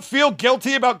know who don't feel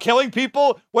guilty about killing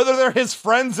people, whether they're his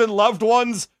friends and loved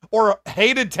ones or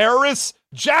hated terrorists?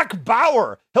 Jack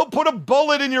Bauer. He'll put a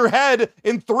bullet in your head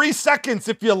in 3 seconds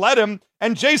if you let him.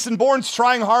 And Jason Bourne's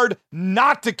trying hard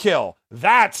not to kill.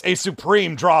 That's a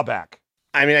supreme drawback.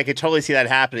 I mean, I could totally see that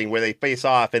happening where they face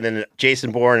off and then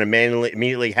Jason Bourne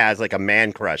immediately has a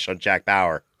man crush on Jack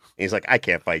Bauer. And he's like, I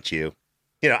can't fight you.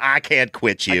 I can't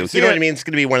quit you. You know what I mean? It's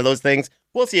going to be one of those things.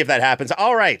 We'll see if that happens.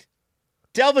 All right.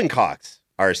 Delvin Cox,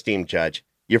 our esteemed judge.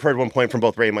 You've heard one point from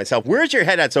both Ray and myself. Where's your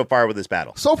head at so far with this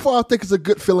battle? So far, I think it's a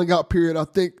good filling out period. I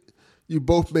think you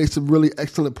both made some really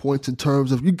excellent points in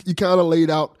terms of you kind of laid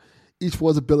out each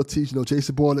one's abilities.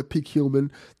 Jason Bourne at peak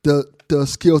human, the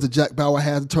skills that Jack Bauer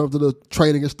has in terms of the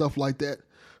training and stuff like that.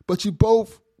 But you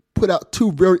both put out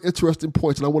two very interesting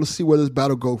points, and I want to see where this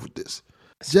battle goes with this.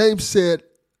 James said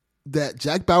that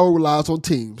Jack Bauer relies on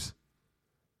teams,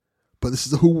 but this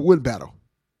is a who-would-win battle.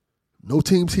 No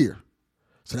teams here.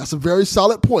 So that's a very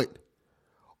solid point.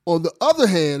 On the other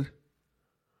hand,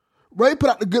 Ray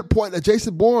put out the good point that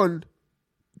Jason Bourne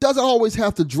doesn't always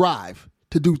have to drive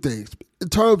to do things. In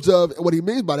terms of what he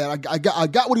means by that, I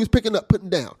got what he was putting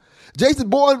down. Jason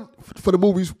Bourne, for the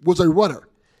movies, was a runner.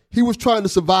 He was trying to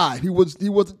survive. He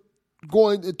wasn't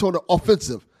going into an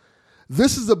offensive.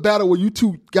 This is a battle where you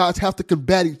two guys have to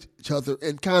combat each other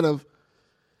and kind of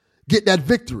get that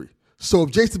victory. So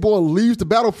if Jason Bourne leaves the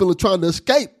battlefield trying to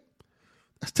escape,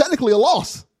 that's technically a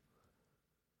loss.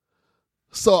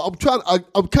 So I'm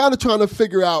kind of trying to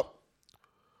figure out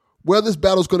where this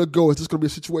battle's going to go. Is this going to be a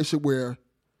situation where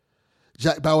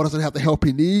Jack Bauer doesn't have the help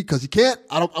he needs because he can't?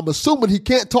 I'm assuming he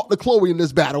can't talk to Chloe in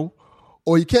this battle,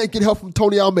 or he can't get help from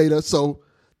Tony Almeida. So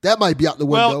that might be out the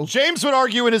window. Well, James would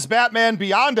argue in his Batman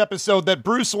Beyond episode that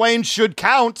Bruce Wayne should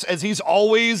count, as he's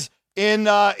always in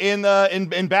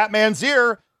Batman's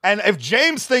ear. And if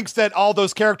James thinks that all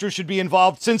those characters should be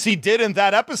involved, since he did in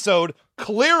that episode,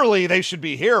 clearly they should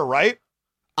be here, right?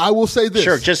 I will say this.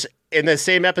 Sure, just in the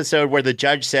same episode where the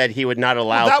judge said he would not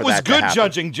allow that for was that to good happen.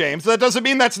 judging, James. That doesn't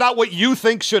mean that's not what you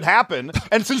think should happen.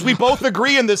 And since we both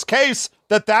agree in this case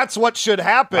that that's what should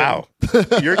happen. Wow.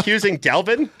 You're accusing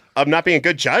Delvin of not being a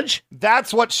good judge?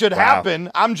 That's what should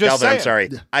happen. I'm just Delvin, saying. I'm sorry.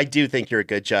 Yeah. I do think you're a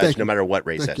good judge, no matter what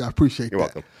Ray said. Thank you. I appreciate You're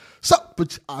that. welcome. So,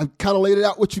 but I kind of laid it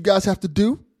out what you guys have to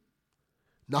do.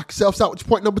 Knock yourselves out with your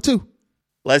point number 2.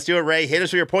 Let's do it, Ray. Hit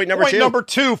us with your point number 2. Point number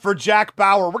 2 for Jack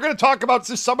Bauer. We're going to talk about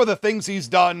just some of the things he's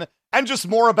done and just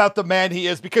more about the man he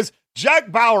is, because Jack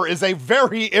Bauer is a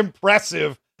very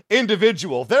impressive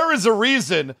individual. There is a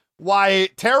reason why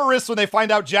terrorists, when they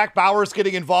find out Jack Bauer is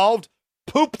getting involved,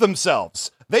 poop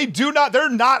themselves. They're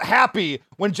not happy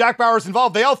when Jack Bauer is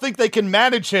involved. They all think they can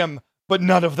manage him, but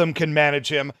none of them can manage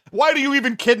him. Why do you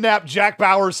even kidnap Jack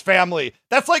Bauer's family?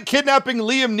 That's like kidnapping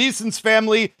Liam Neeson's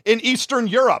family in Eastern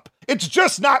Europe. It's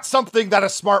just not something that a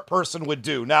smart person would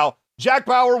do. Now, Jack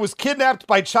Bauer was kidnapped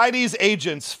by Chinese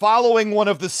agents following one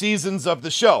of the seasons of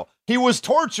the show. He was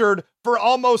tortured for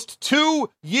almost 2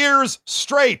 years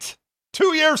straight.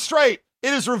 2 years straight.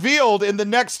 It is revealed in the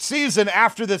next season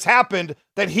after this happened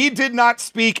that he did not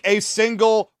speak a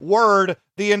single word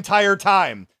the entire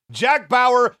time. Jack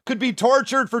Bauer could be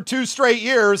tortured for 2 straight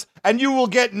years and you will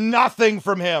get nothing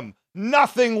from him.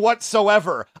 Nothing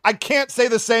whatsoever. I can't say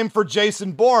the same for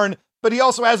Jason Bourne, but he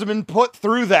also hasn't been put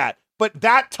through that. But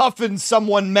that toughens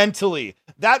someone mentally.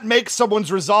 That makes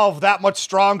someone's resolve that much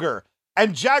stronger.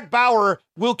 And Jack Bauer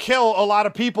will kill a lot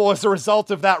of people as a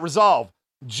result of that resolve.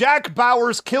 Jack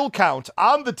Bauer's kill count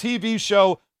on the TV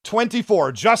show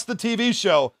 24, just the TV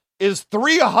show, is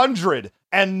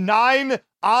 309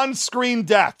 on-screen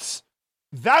deaths.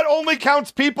 That only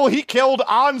counts people he killed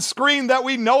on screen that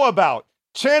we know about.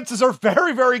 Chances are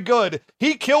very, very good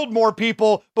he killed more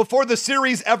people before the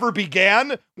series ever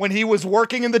began, when he was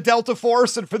working in the Delta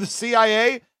Force and for the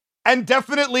CIA, and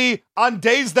definitely on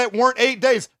days that weren't 8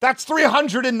 days. That's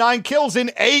 309 kills in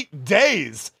 8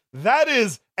 days. That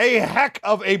is a heck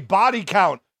of a body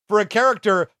count for a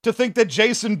character to think that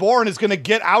Jason Bourne is going to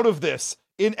get out of this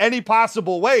in any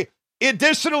possible way.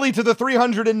 Additionally to the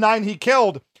 309 he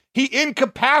killed, he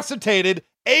incapacitated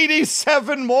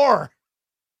 87 more.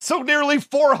 So nearly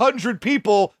 400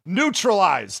 people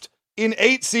neutralized in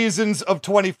 8 seasons of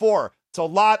 24. It's a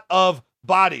lot of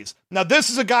bodies. Now, this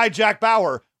is a guy, Jack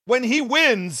Bauer, when he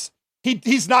wins,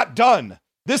 he's not done.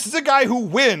 This is a guy who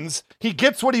wins, he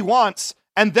gets what he wants,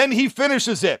 and then he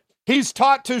finishes it. He's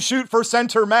taught to shoot for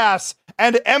center mass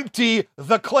and empty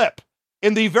the clip.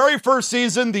 In the very first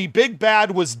season, the big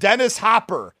bad was Dennis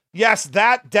Hopper. Yes,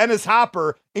 that Dennis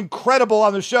Hopper, incredible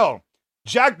on the show.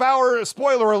 Jack Bauer,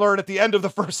 spoiler alert, at the end of the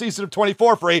first season of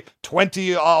 24 for a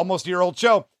 20 almost year-old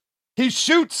show, he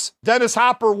shoots Dennis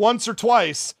Hopper once or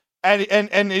twice,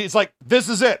 and he's like, this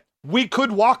is it. We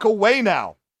could walk away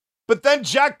now. But then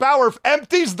Jack Bauer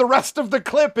empties the rest of the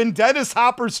clip in Dennis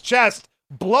Hopper's chest,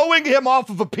 blowing him off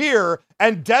of a pier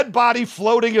and dead body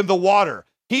floating in the water.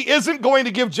 He isn't going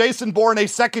to give Jason Bourne a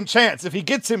second chance. If he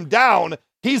gets him down,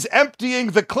 he's emptying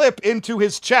the clip into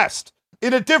his chest.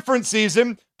 In a different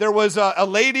season, there was a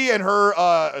lady and her,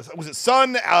 was it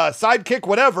son, sidekick,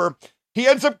 whatever. He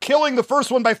ends up killing the first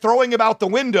one by throwing him out the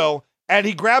window, and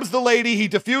he grabs the lady, he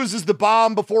defuses the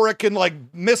bomb before it can,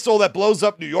 missile that blows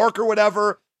up New York or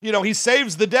whatever. You know, he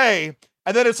saves the day,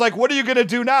 and then it's like, what are you gonna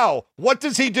do now? What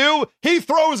does he do? He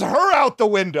throws her out the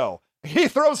window. He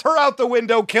throws her out the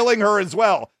window, killing her as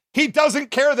well. He doesn't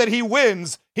care that he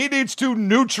wins. He needs to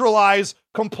neutralize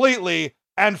completely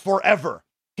and forever.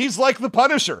 He's like the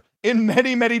Punisher in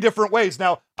many, many different ways.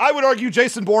 Now, I would argue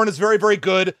Jason Bourne is very, very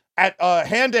good at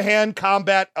hand-to-hand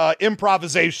combat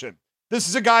improvisation. This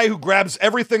is a guy who grabs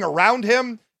everything around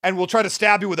him and will try to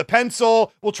stab you with a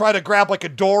pencil, will try to grab a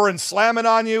door and slam it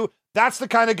on you. That's the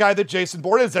kind of guy that Jason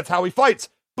Bourne is. That's how he fights.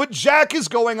 But Jack is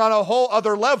going on a whole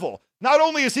other level. Not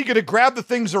only is he going to grab the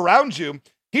things around you,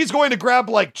 he's going to grab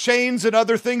chains and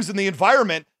other things in the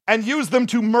environment and use them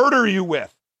to murder you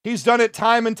with. He's done it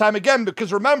time and time again,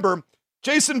 because remember,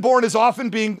 Jason Bourne is often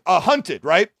being hunted,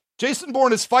 right? Jason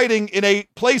Bourne is fighting in a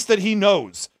place that he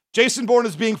knows. Jason Bourne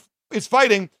is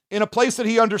fighting in a place that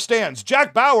he understands.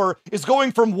 Jack Bauer is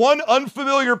going from one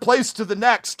unfamiliar place to the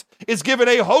next, is given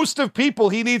a host of people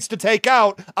he needs to take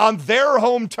out on their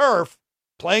home turf.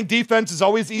 Playing defense is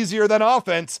always easier than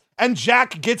offense, and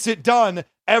Jack gets it done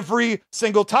every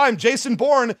single time. Jason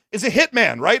Bourne is a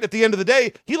hitman, right? At the end of the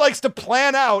day, he likes to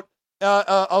plan out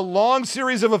a long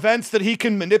series of events that he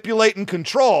can manipulate and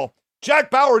control.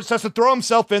 Jack Bauer just has to throw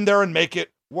himself in there and make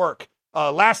it work.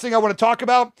 Last thing I want to talk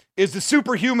about is the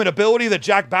superhuman ability that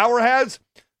Jack Bauer has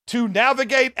to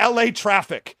navigate LA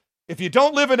traffic. If you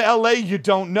don't live in LA, you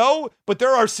don't know, but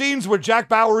there are scenes where Jack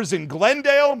Bauer is in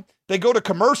Glendale, they go to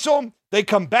commercial, they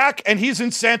come back, and he's in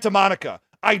Santa Monica.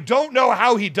 I don't know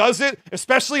how he does it,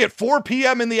 especially at 4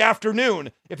 p.m. in the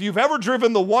afternoon. If you've ever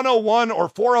driven the 101 or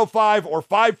 405 or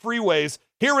 5 freeways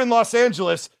here in Los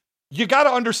Angeles, you got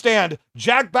to understand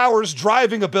Jack Bauer's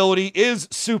driving ability is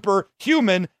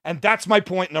superhuman, and that's my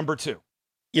point number 2.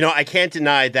 I can't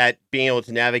deny that being able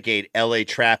to navigate LA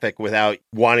traffic without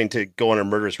wanting to go on a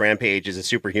murderous rampage is a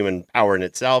superhuman power in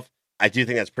itself. I do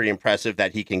think that's pretty impressive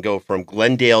that he can go from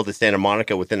Glendale to Santa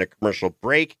Monica within a commercial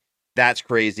break. That's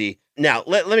crazy. Now,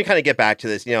 let me kind of get back to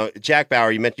this. Jack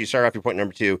Bauer, you started off your point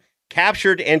number 2,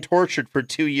 captured and tortured for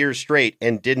 2 years straight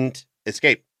and didn't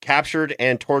escape. Captured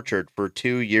and tortured for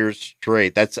 2 years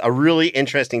straight. That's a really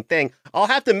interesting thing. I'll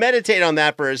have to meditate on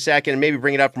that for a second and maybe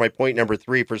bring it up for my point number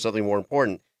 3 for something more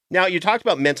important. Now, you talked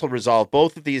about mental resolve.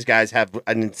 Both of these guys have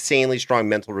an insanely strong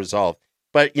mental resolve.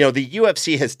 But, the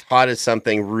UFC has taught us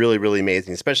something really, really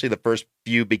amazing, especially the first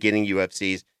few beginning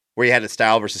UFCs where you had a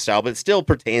style versus style, but it still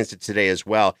pertains to today as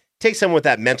well. Take someone with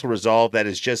that mental resolve that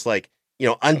is just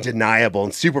undeniable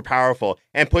and super powerful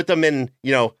and put them in,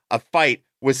 a fight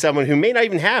with someone who may not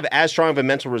even have as strong of a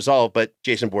mental resolve, but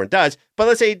Jason Bourne does. But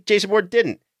let's say Jason Bourne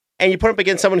didn't. And you put up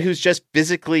against someone who's just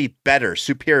physically better,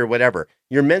 superior, whatever.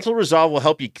 Your mental resolve will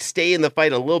help you stay in the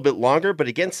fight a little bit longer, but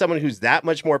against someone who's that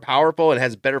much more powerful and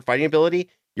has better fighting ability,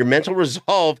 your mental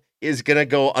resolve is going to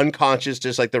go unconscious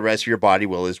just like the rest of your body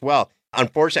will as well.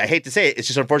 Unfortunately, I hate to say it, it's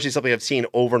just unfortunately something I've seen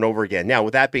over and over again. Now,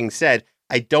 with that being said,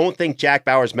 I don't think Jack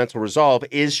Bauer's mental resolve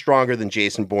is stronger than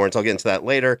Jason Bourne's. I'll get into that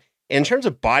later. In terms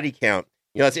of body count,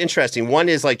 it's interesting. One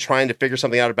is trying to figure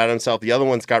something out about himself. The other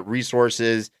one's got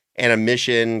resources and a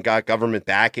mission, got government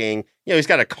backing. He's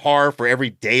got a car for every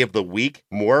day of the week.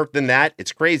 More than that,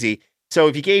 it's crazy. So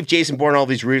if you gave Jason Bourne all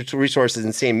these resources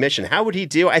and same mission, how would he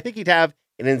do? I think he'd have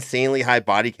an insanely high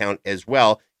body count as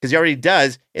well, because he already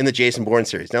does in the Jason Bourne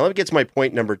series. Now let me get to my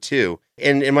point number 2.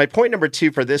 And in my point number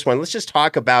 2 for this one, let's just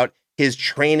talk about his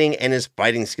training and his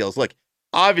fighting skills. Look,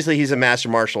 obviously he's a master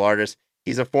martial artist.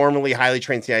 He's a formerly highly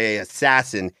trained CIA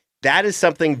assassin. That is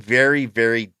something very,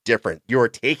 very different. You're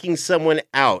taking someone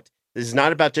out. This is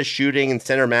not about just shooting and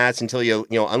center mass until you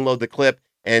unload the clip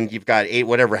and you've got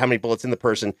how many bullets in the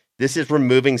person. This is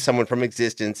removing someone from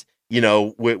existence,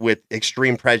 with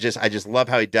extreme prejudice. I just love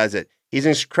how he does it. He's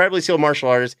an incredibly skilled martial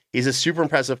artist. He's a super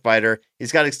impressive fighter.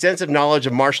 He's got extensive knowledge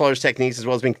of martial arts techniques as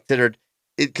well as being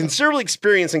considerably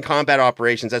experienced in combat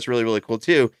operations. That's really, really cool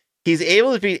too. He's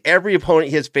able to beat every opponent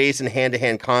he has faced in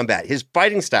hand-to-hand combat. His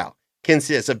fighting style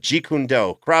consists of Jeet Kune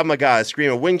Do, Krav Maga,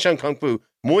 Eskrima, Wing Chun Kung Fu,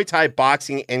 Muay Thai,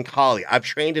 boxing, and Kali. I've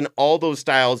trained in all those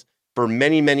styles for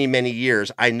many, many, many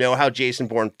years. I know how Jason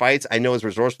Bourne fights. I know his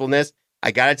resourcefulness.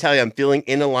 I got to tell you, I'm feeling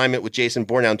in alignment with Jason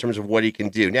Bourne now in terms of what he can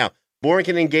do. Now, Bourne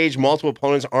can engage multiple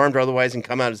opponents, armed or otherwise, and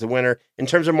come out as the winner. In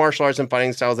terms of martial arts and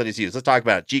fighting styles that he's used, let's talk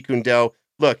about it. Jeet Kune Do,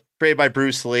 look, created by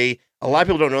Bruce Lee. A lot of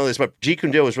people don't know this, but Jeet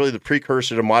Kune Do is really the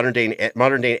precursor to modern day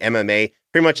MMA.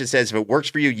 Pretty much it says if it works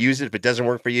for you, use it. If it doesn't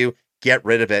work for you, get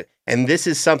rid of it. And this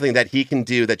is something that he can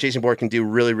do, that Jason Bourne can do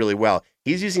really, really well.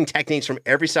 He's using techniques from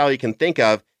every style you can think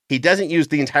of. He doesn't use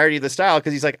the entirety of the style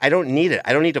because he's like, I don't need it.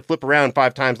 I don't need to flip around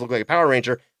 5 times, look like a Power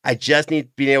Ranger. I just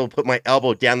need being able to put my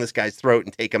elbow down this guy's throat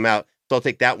and take him out. So I'll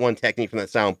take that one technique from that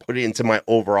style and put it into my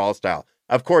overall style.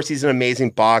 Of course, he's an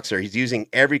amazing boxer. He's using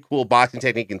every cool boxing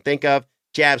technique you can think of.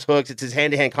 Jabs, hooks, it's his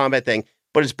hand-to-hand combat thing.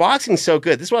 But his boxing's so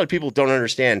good. This is what people don't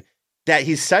understand, that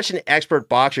he's such an expert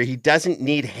boxer. He doesn't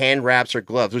need hand wraps or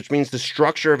gloves, which means the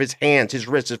structure of his hands, his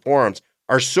wrists, his forearms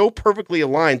are so perfectly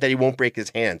aligned that he won't break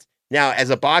his hands. Now, as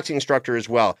a boxing instructor as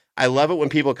well, I love it when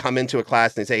people come into a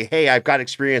class and they say, hey, I've got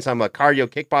experience. I'm a cardio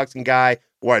kickboxing guy,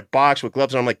 or I box with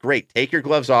gloves. And I'm like, great, take your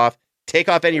gloves off, take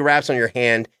off any wraps on your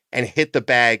hand, and hit the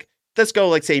bag. Let's go,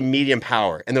 like, say, medium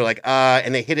power. And they're like,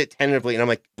 and they hit it tentatively. And I'm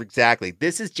like, exactly.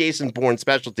 This is Jason Bourne's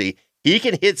specialty. He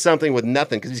can hit something with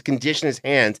nothing because he's conditioned his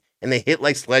hands, and they hit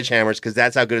like sledgehammers because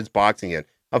that's how good his boxing is.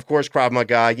 Of course, Krav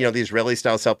Maga, the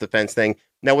Israeli-style self-defense thing.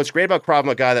 Now, what's great about Krav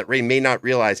Maga that Ray may not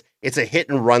realize, it's a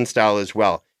hit-and-run style as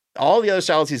well. All the other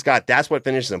styles he's got, that's what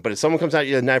finishes him. But if someone comes out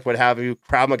with a knife, what have you,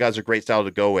 Krav Maga is a great style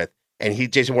to go with. And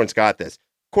Jason Bourne's got this.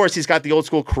 Of course, he's got the old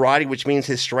school karate, which means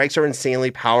his strikes are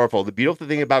insanely powerful. The beautiful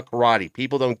thing about karate,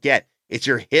 people don't get, it's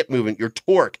your hip movement, your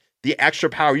torque, the extra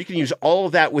power. You can use all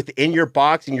of that within your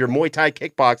boxing, your Muay Thai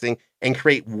kickboxing, and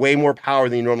create way more power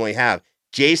than you normally have.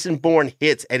 Jason Bourne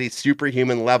hits at a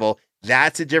superhuman level.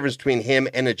 That's the difference between him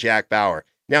and a Jack Bauer.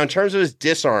 Now, in terms of his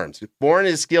disarms, Bourne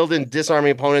is skilled in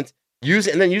disarming opponents,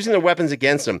 and then using their weapons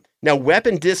against them. Now,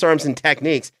 weapon disarms and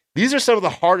techniques, these are some of the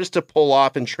hardest to pull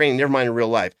off in training, never mind in real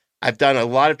life. I've done a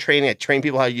lot of training. I train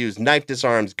people how to use knife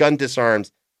disarms, gun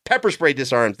disarms, pepper spray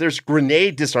disarms. There's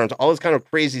grenade disarms, all this kind of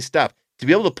crazy stuff. To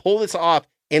be able to pull this off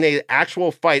in an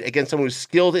actual fight against someone who's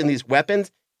skilled in these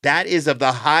weapons, that is of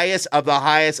the highest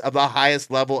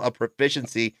level of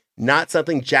proficiency, not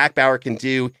something Jack Bauer can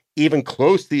do even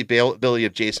close to the ability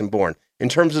of Jason Bourne. In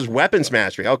terms of his weapons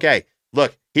mastery, okay,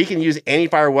 look, he can use any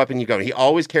fire weapon you go. He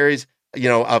always carries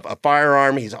a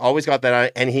firearm. He's always got that on,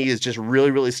 and he is just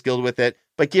really, really skilled with it.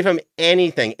 But give him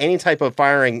anything, any type of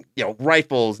firing,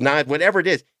 rifles, knives, whatever it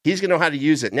is, he's going to know how to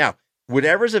use it. Now,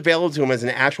 whatever's available to him as an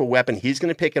actual weapon, he's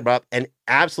going to pick it up and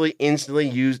absolutely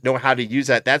instantly know how to use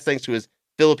that. That's thanks to his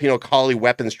Filipino Kali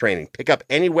weapons training. Pick up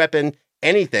any weapon,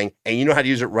 anything, and you know how to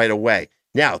use it right away.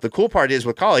 Now, the cool part is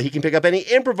with Kali, he can pick up any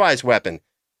improvised weapon.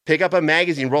 Pick up a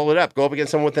magazine, roll it up, go up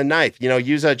against someone with a knife,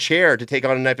 use a chair to take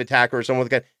on a knife attacker or someone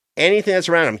with a gun. Anything that's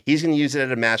around him, he's going to use it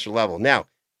at a master level. Now,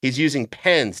 he's using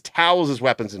pens, towels as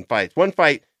weapons in fights. One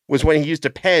fight was when he used a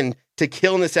pen to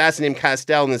kill an assassin named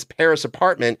Castell in this Paris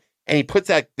apartment, and he puts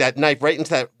that knife right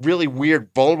into that really weird,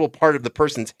 vulnerable part of the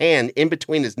person's hand in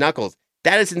between his knuckles.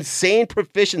 That is insane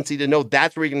proficiency to know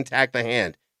that's where you can attack the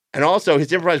hand. And also,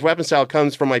 his improvised weapon style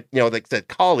comes from, like I said,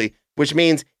 Kali, which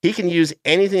means he can use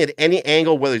anything at any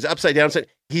angle, whether he's upside down.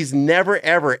 He's never,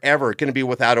 ever, ever going to be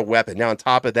without a weapon. Now, on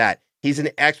top of that, he's an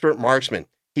expert marksman.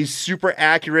 He's super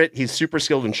accurate. He's super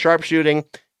skilled in sharpshooting.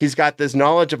 He's got this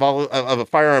knowledge of all of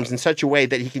firearms in such a way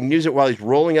that he can use it while he's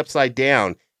rolling upside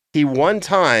down. He one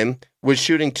time was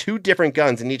shooting 2 different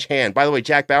guns in each hand. By the way,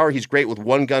 Jack Bauer, he's great with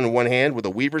one gun in one hand with a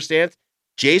Weaver stance.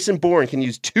 Jason Bourne can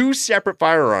use 2 separate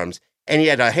firearms, and he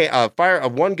had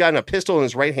one gun, a pistol in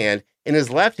his right hand. In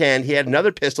his left hand, he had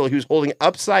another pistol he was holding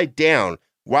upside down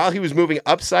while he was moving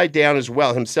upside down as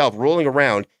well himself, rolling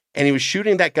around, and he was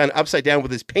shooting that gun upside down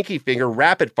with his pinky finger,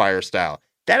 rapid fire style.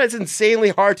 That is insanely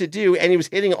hard to do, and he was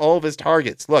hitting all of his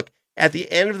targets. Look, at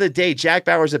the end of the day, Jack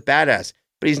Bauer's a badass,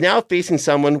 but he's now facing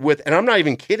someone with, and I'm not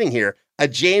even kidding here, a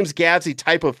James Gavsey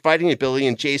type of fighting ability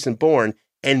in Jason Bourne,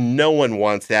 and no one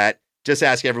wants that. Just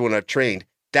ask everyone I've trained.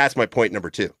 That's my point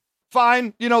number 2.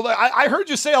 Fine. I heard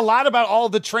you say a lot about all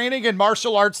the training and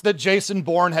martial arts that Jason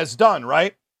Bourne has done,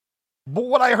 right? But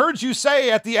what I heard you say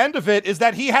at the end of it is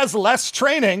that he has less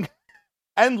training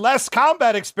and less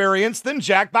combat experience than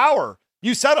Jack Bauer.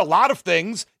 You said a lot of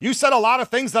things. You said a lot of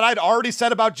things that I'd already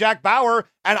said about Jack Bauer,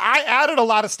 and I added a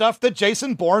lot of stuff that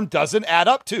Jason Bourne doesn't add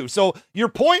up to. So your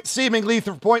point, seemingly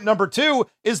through point number 2,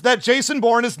 is that Jason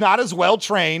Bourne is not as well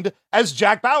trained as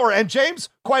Jack Bauer. And James,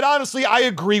 quite honestly, I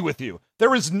agree with you.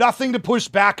 There is nothing to push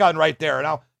back on right there.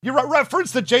 Now, you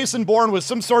referenced that Jason Bourne was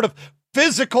some sort of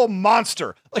physical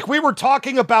monster. Like we were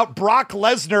talking about Brock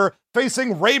Lesnar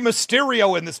facing Rey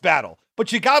Mysterio in this battle.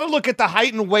 But you got to look at the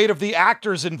height and weight of the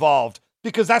actors involved,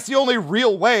 because that's the only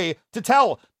real way to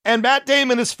tell. And Matt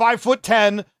Damon is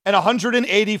 5'10" and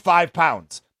 185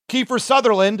 pounds. Kiefer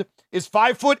Sutherland is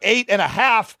 5'8" and a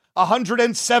half,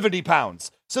 170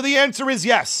 pounds. So the answer is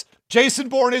yes. Jason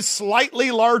Bourne is slightly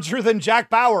larger than Jack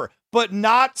Bauer, but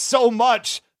not so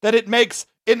much that it makes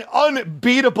an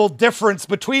unbeatable difference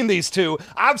between these two.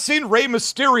 I've seen Rey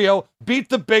Mysterio beat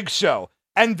the Big Show,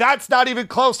 and that's not even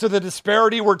close to the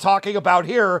disparity we're talking about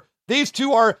here. These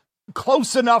two are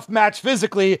close enough match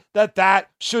physically that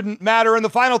shouldn't matter. And the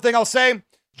final thing I'll say,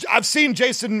 I've seen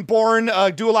Jason Bourne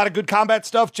do a lot of good combat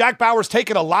stuff. Jack Bauer's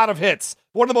taken a lot of hits.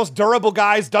 One of the most durable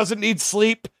guys, doesn't need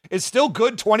sleep, is still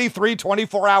good 23,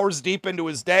 24 hours deep into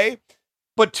his day.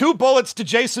 But 2 bullets to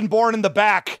Jason Bourne in the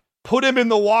back put him in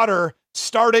the water,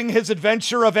 starting his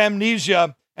adventure of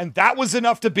amnesia, and that was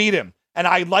enough to beat him. And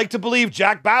I'd like to believe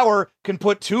Jack Bauer can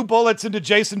put 2 bullets into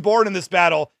Jason Bourne in this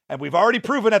battle, and we've already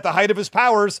proven at the height of his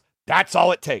powers, that's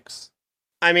all it takes.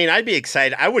 I mean, I'd be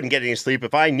excited. I wouldn't get any sleep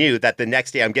if I knew that the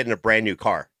next day I'm getting a brand new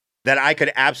car that I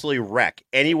could absolutely wreck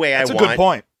any way I want. That's a good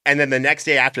point. And then the next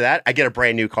day after that, I get a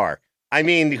brand new car. I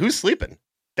mean, who's sleeping?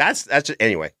 That's just,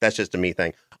 anyway, that's just a me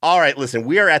thing. All right, listen,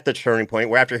 we are at the turning point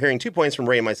where after hearing 2 points from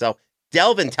Ray and myself,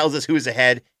 Delvin tells us who is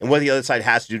ahead and what the other side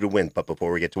has to do to win. But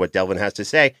before we get to what Delvin has to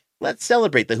say, let's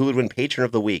celebrate the Who Would Win Patron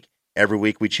of the Week. Every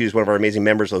week we choose one of our amazing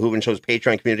members of the Who Would Win Show's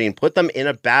Patreon community and put them in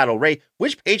a battle. Ray,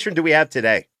 which patron do we have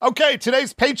today? Okay,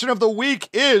 today's patron of the week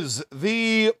is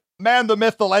the man, the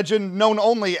myth, the legend, known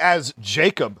only as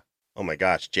Jacob. Oh my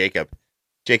gosh, Jacob.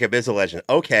 Jacob is a legend.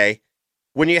 Okay.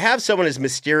 When you have someone as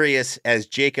mysterious as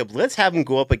Jacob, let's have him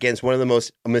go up against one of the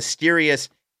most mysterious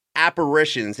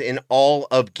apparitions in all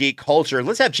of geek culture.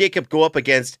 Let's have Jacob go up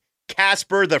against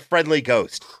Casper the Friendly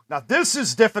Ghost. Now, this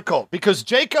is difficult because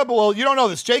Jacob, well, you don't know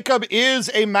this. Jacob is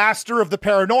a master of the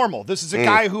paranormal. This is a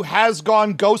guy who has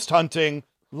gone ghost hunting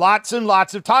lots and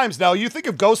lots of times. Now, you think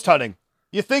of ghost hunting,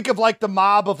 you think of like the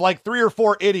mob of like 3 or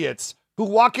 4 idiots who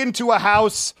walk into a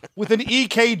house with an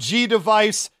EKG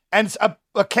device and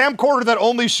a camcorder that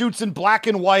only shoots in black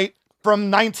and white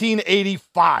from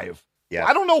 1985. Yeah.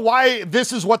 I don't know why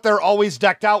this is what they're always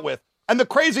decked out with. And the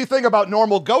crazy thing about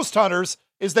normal ghost hunters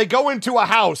is they go into a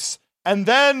house and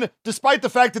then, despite the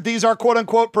fact that these are quote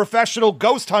unquote professional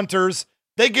ghost hunters,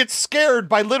 they get scared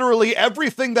by literally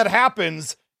everything that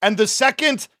happens And the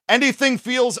second anything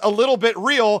feels a little bit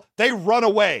real, they run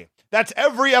away. That's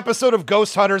every episode of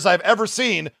Ghost Hunters I've ever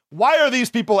seen. Why are these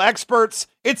people experts?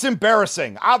 It's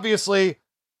embarrassing. Obviously,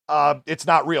 it's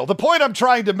not real. The point I'm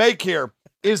trying to make here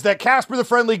is that Casper the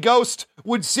Friendly Ghost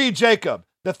would see Jacob.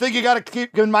 The thing you got to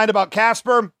keep in mind about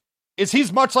Casper is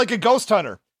he's much like a ghost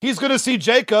hunter. He's going to see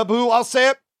Jacob, who, I'll say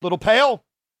it, little pale.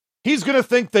 He's going to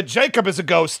think that Jacob is a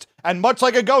ghost, and much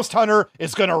like a ghost hunter,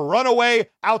 is going to run away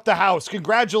out the house.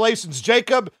 Congratulations,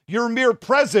 Jacob. Your mere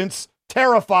presence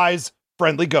terrifies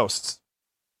friendly ghosts.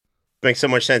 Makes so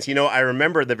much sense. You know, I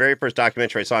remember the very first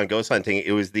documentary I saw on ghost hunting.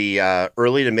 It was the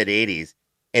early to mid 80s.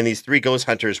 And these three ghost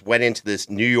hunters went into this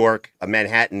New York,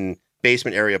 Manhattan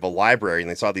basement area of a library. And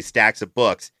they saw these stacks of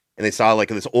books. And they saw like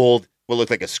this old, what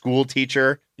looked like a school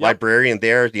teacher, librarian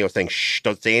there, you know, saying, shh,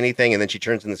 don't say anything. And then she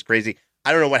turns into this crazy,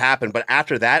 I don't know what happened. But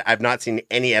after that, I've not seen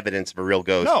any evidence of a real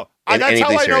ghost. No, that's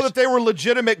how I know that they were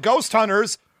legitimate ghost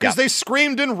hunters, because they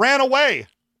screamed and ran away.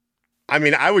 I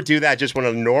mean, I would do that just when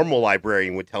a normal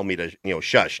librarian would tell me to, you know,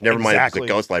 shush. Never mind if it's a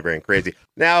ghost librarian. Crazy.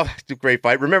 Now, great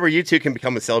fight. Remember, you too can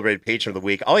become a celebrated patron of the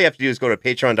week. All you have to do is go to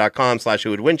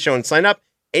patreon.com/who-would-win-show and sign up,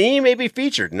 and you may be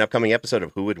featured in an upcoming episode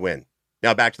of Who Would Win.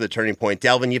 Now, back to the turning point.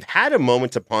 Delvin, you've had a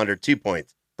moment to ponder 2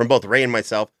 points from both Ray and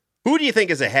myself. Who do you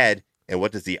think is ahead, and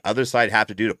what does the other side have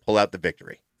to do to pull out the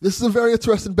victory? This is a very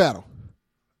interesting battle.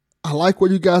 I like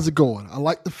where you guys are going. I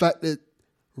like the fact that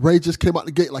Ray just came out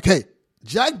the gate like, hey,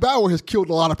 Jack Bauer has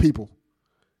killed a lot of people.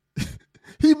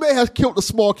 He may have killed a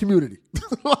small community.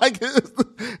 Like,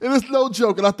 it's no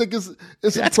joke, and I think it's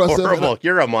That's impressive. Horrible.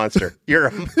 You're a monster.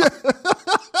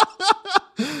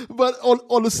 But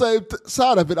on the same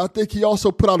side of it, I think he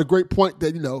also put out a great point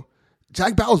that, you know,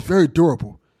 Jack Bauer's very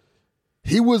durable.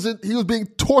 He was being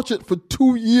tortured for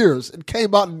 2 years and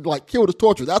came out and like killed his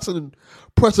torture. That's an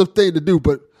impressive thing to do.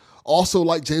 But also,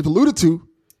 like James alluded to,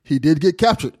 he did get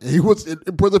captured. And he was in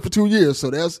prison for 2 years.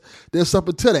 So there's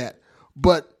something to that.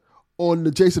 But on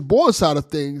the Jason Bourne side of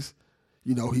things,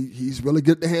 you know, he's really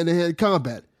good at the hand-to-hand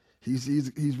combat.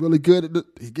 He's really good at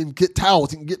he can get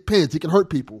towels, he can get pins, he can hurt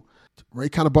people. Ray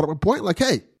kind of brought up a point like,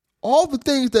 hey, all the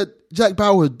things that Jack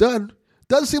Bauer has done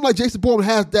doesn't seem like Jason Bourne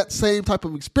has that same type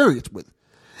of experience with.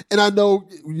 And I know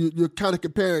you're kind of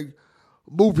comparing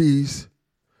movies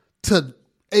to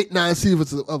 8-9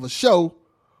 seasons of a show,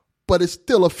 but it's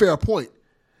still a fair point.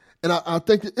 And I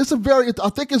think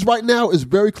it's right now is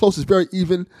very close. It's very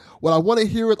even. What I want to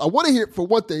hear for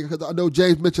one thing, because I know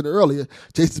James mentioned it earlier,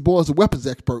 Jason Bourne is a weapons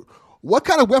expert. What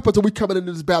kind of weapons are we coming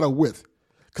into this battle with?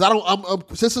 Because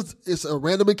since it's a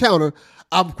random encounter,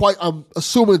 I'm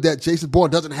assuming that Jason Bourne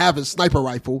doesn't have his sniper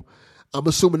rifle. I'm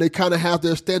assuming they kind of have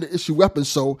their standard issue weapons.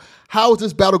 So how is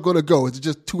this battle going to go? Is it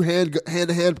just two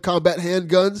hand-to-hand combat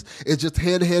handguns? Is it just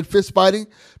hand-to-hand fist fighting?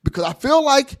 Because I feel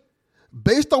like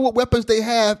based on what weapons they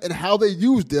have and how they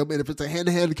use them, and if it's a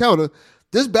hand-to-hand encounter,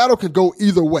 this battle can go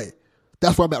either way.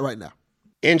 That's where I'm at right now.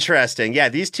 Interesting. Yeah,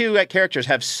 these two characters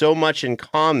have so much in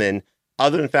common,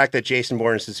 other than the fact that Jason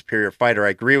Bourne is a superior fighter. I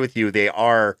agree with you. They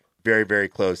are very, very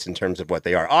close in terms of what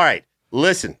they are. All right,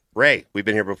 listen, Ray, we've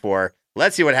been here before.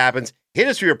 Let's see what happens. Hit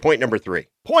us for your point number 3.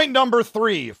 Point number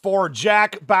 3 for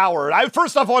Jack Bauer. I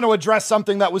first off want to address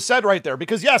something that was said right there,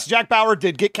 because yes, Jack Bauer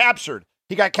did get captured.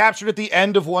 He got captured at the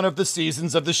end of one of the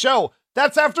seasons of the show.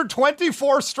 That's after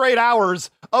 24 straight hours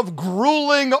of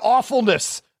grueling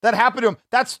awfulness that happened to him.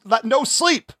 That's no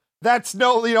sleep. That's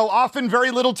often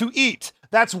very little to eat.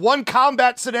 That's one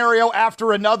combat scenario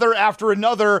after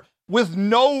another, with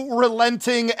no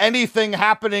relenting anything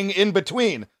happening in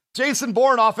between. Jason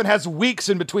Bourne often has weeks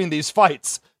in between these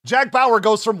fights. Jack Bauer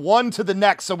goes from one to the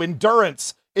next, so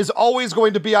endurance is always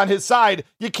going to be on his side.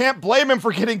 You can't blame him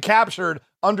for getting captured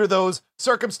under those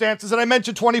circumstances. And I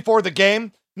mentioned 24 the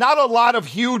game. Not a lot of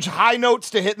huge high notes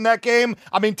to hit in that game.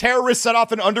 I mean, terrorists set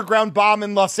off an underground bomb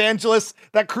in Los Angeles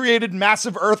that created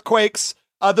massive earthquakes.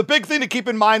 The big thing to keep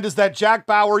in mind is that Jack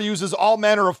Bauer uses all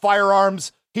manner of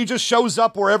firearms. He just shows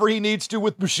up wherever he needs to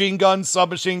with machine guns,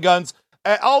 submachine guns,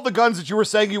 all the guns that you were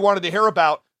saying you wanted to hear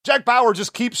about. Jack Bauer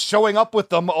just keeps showing up with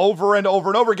them over and over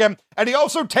and over again. And he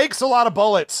also takes a lot of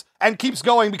bullets and keeps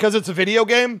going because it's a video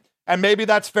game. And maybe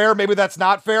that's fair, maybe that's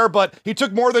not fair, but he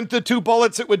took more than the 2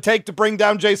 bullets it would take to bring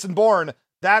down Jason Bourne.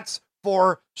 That's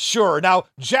for sure. Now,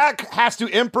 Jack has to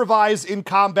improvise in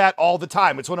combat all the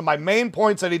time. It's one of my main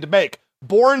points I need to make.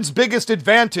 Bourne's biggest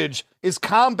advantage is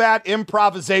combat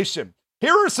improvisation.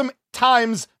 Here are some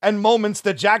times and moments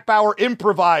that Jack Bauer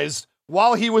improvised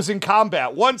while he was in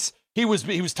combat. Once he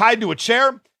was tied to a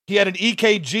chair. He had an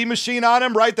EKG machine on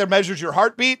him, right, that measures your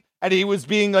heartbeat, and he was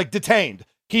being detained.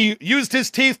 He used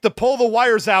his teeth to pull the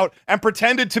wires out and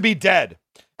pretended to be dead.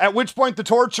 at which point the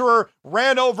torturer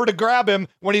ran over to grab him.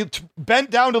 When he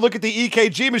bent down to look at the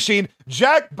EKG machine,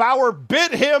 Jack Bauer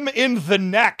bit him in the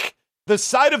neck, the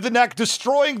side of the neck,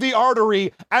 destroying the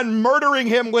artery and murdering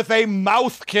him with a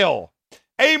mouth kill.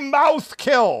 A mouth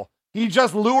kill. He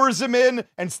just lures him in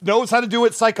and knows how to do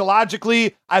it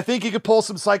psychologically. I think he could pull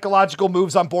some psychological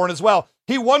moves on Bourne as well.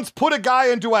 He once put a guy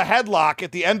into a headlock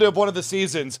at the end of one of the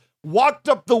seasons, walked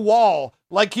up the wall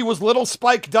like he was little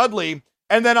Spike Dudley,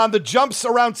 and then on the jumps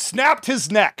around, snapped his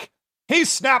neck. He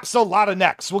snaps a lot of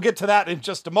necks. We'll get to that in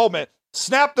just a moment.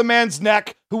 Snapped the man's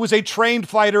neck, who was a trained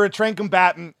fighter, a trained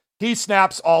combatant. He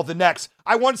snaps all the necks.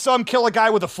 I once saw him kill a guy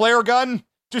with a flare gun.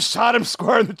 Just shot him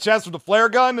square in the chest with a flare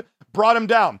gun, brought him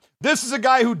down. This is a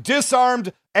guy who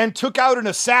disarmed and took out an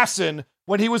assassin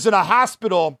when he was in a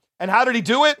hospital. And how did he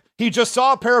do it? He just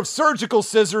saw a pair of surgical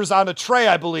scissors on a tray,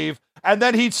 I believe, and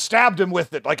then he stabbed him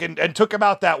with it, and took him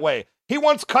out that way. He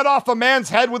once cut off a man's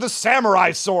head with a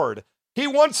samurai sword. He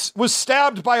once was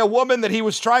stabbed by a woman that he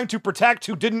was trying to protect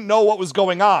who didn't know what was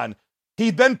going on. He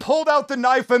then pulled out the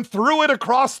knife and threw it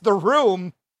across the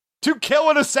room to kill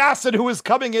an assassin who was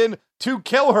coming in to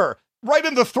kill her, right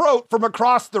in the throat from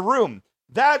across the room.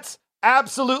 That's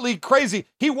absolutely crazy.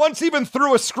 He once even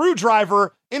threw a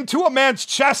screwdriver into a man's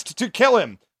chest to kill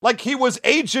him, like he was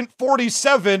Agent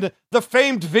 47, the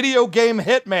famed video game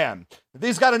hitman.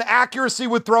 He's got an accuracy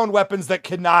with thrown weapons that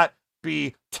cannot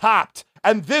be topped.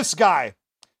 And this guy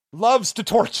loves to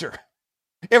torture.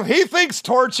 If he thinks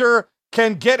torture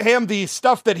can get him the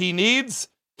stuff that he needs,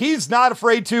 he's not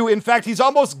afraid to. In fact, he's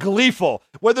almost gleeful.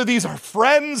 Whether these are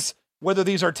friends, whether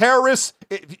these are terrorists,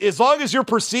 as long as you're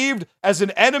perceived as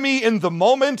an enemy in the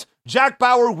moment, Jack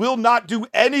Bauer will not do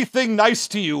anything nice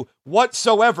to you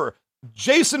whatsoever.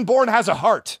 Jason Bourne has a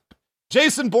heart.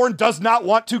 Jason Bourne does not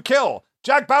want to kill.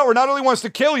 Jack Bauer not only wants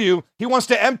to kill you, he wants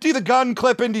to empty the gun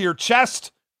clip into your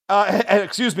chest,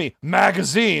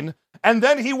 magazine, and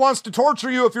then he wants to torture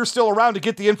you if you're still around to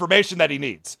get the information that he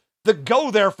needs. The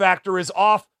go there factor is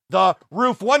off the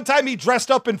roof. One time he dressed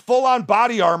up in full-on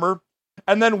body armor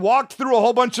and then walked through a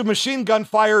whole bunch of machine gun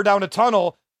fire down a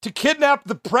tunnel to kidnap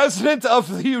the president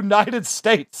of the United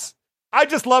States. I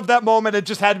just love that moment. It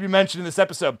just had to be mentioned in this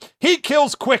episode. He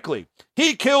kills quickly.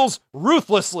 He kills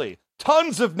ruthlessly.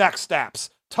 Tons of neck snaps.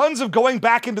 Tons of going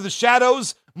back into the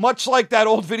shadows, much like that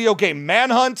old video game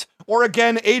Manhunt, or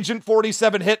again, Agent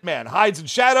 47 Hitman. Hides in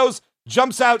shadows,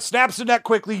 jumps out, snaps the neck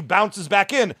quickly, bounces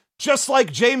back in. Just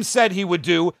like James said he would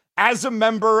do as a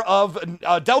member of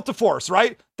Delta Force,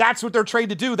 right? That's what they're trained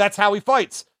to do. That's how he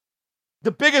fights.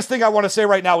 The biggest thing I want to say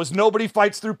right now is nobody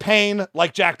fights through pain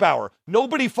like Jack Bauer.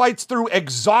 Nobody fights through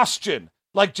exhaustion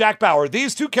like Jack Bauer.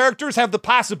 These two characters have the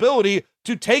possibility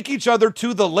to take each other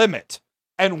to the limit.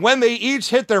 And when they each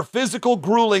hit their physical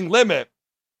grueling limit,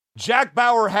 Jack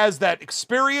Bauer has that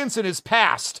experience in his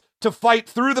past to fight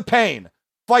through the pain,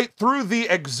 fight through the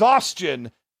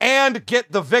exhaustion, and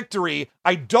get the victory.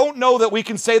 I don't know that we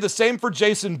can say the same for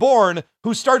Jason Bourne,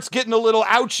 who starts getting a little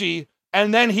ouchy,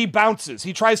 and then he bounces.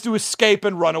 He tries to escape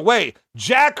and run away.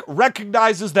 Jack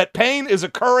recognizes that pain is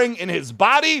occurring in his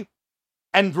body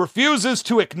and refuses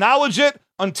to acknowledge it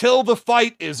until the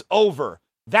fight is over.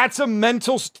 That's a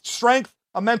mental strength,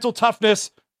 a mental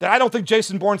toughness that I don't think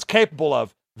Jason Bourne's capable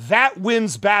of. That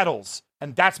wins battles,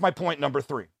 and that's my point number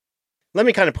 3. Let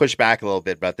me kind of push back a little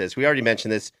bit about this. We already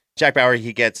mentioned this. Jack Bauer,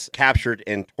 he gets captured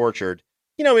and tortured,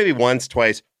 maybe once,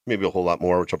 twice, maybe a whole lot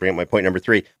more, which will bring up my point number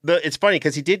 3. It's funny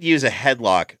because he did use a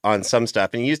headlock on some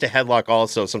stuff, and he used a headlock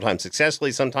also sometimes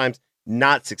successfully, sometimes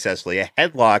not successfully. A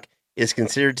headlock is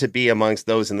considered to be, amongst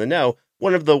those in the know,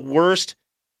 one of the worst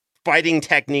fighting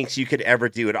techniques you could ever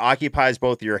do. It occupies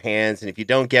both of your hands, and if you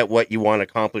don't get what you want to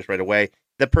accomplish right away,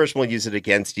 the person will use it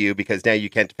against you because now you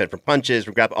can't defend from punches,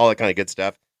 grab all that kind of good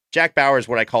stuff. Jack Bauer is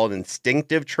what I call an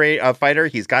instinctive fighter.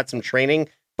 He's got some training,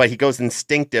 but he goes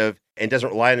instinctive and doesn't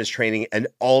rely on his training and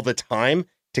all the time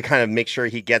to kind of make sure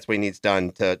he gets what he needs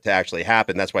done to actually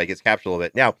happen. That's why he gets captured a little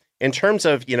bit. Now, in terms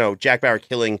of, Jack Bauer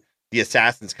killing the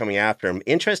assassins coming after him,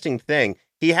 interesting thing,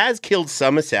 he has killed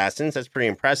some assassins. That's pretty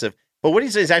impressive. But what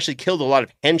he's actually killed a lot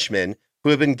of henchmen who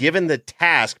have been given the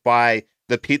task by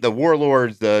the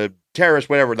warlords, the terrorists,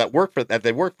 whatever, that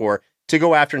they work for, to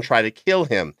go after and try to kill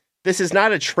him. This is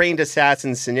not a trained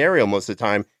assassin scenario most of the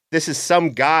time. This is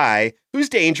some guy who's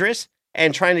dangerous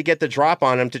and trying to get the drop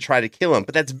on him to try to kill him.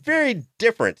 But that's very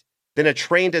different than a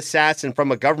trained assassin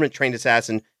from a government trained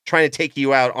assassin trying to take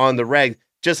you out on the reg,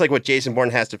 just like what Jason Bourne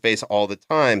has to face all the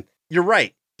time. You're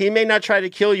right. He may not try to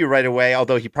kill you right away,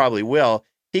 although he probably will.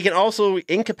 He can also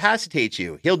incapacitate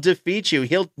you. He'll defeat you.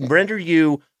 He'll render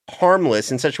you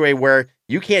harmless in such a way where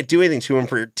you can't do anything to him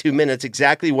for 2 minutes,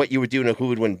 exactly what you would do in a who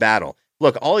would win battle.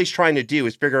 look, all he's trying to do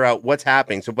is figure out what's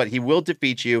happening. But he will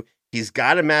defeat you. He's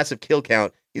got a massive kill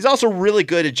count. He's also really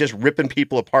good at just ripping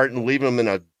people apart and leaving them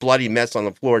in a bloody mess on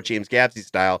the floor, James Gapsey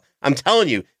style. I'm telling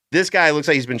you, this guy looks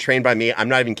like he's been trained by me. I'm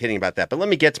not even kidding about that. But let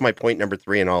me get to my point number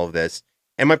 3 in all of this.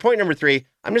 And my point number 3,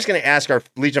 I'm just going to ask our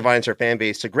Legion of Audience, our fan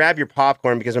base, to grab your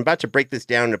popcorn because I'm about to break this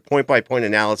down into point-by-point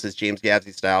analysis, James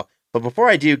Gapsey style. But before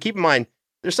I do, keep in mind,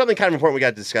 there's something kind of important we got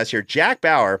to discuss here. Jack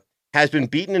Bauer has been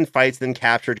beaten in fights, then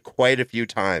captured quite a few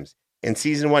times. In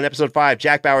Season 1, Episode 5,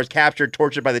 Jack Bauer is captured,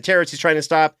 tortured by the terrorists he's trying to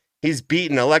stop. He's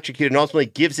beaten, electrocuted, and ultimately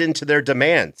gives in to their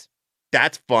demands.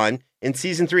 That's fun. In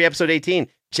Season 3, Episode 18,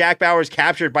 Jack Bauer is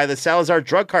captured by the Salazar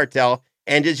drug cartel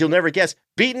and, as you'll never guess,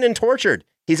 beaten and tortured.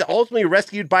 He's ultimately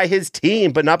rescued by his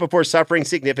team, but not before suffering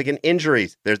significant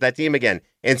injuries. There's that team again.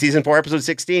 In Season 4, Episode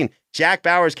 16, Jack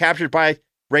Bauer is captured by,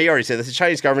 Ray already said this, the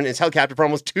Chinese government, is held captive for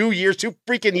almost 2 years, 2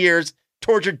 freaking years,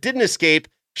 tortured, didn't escape.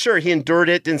 Sure, he endured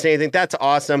it, didn't say anything. That's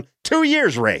awesome. 2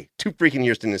 years, Ray. 2 freaking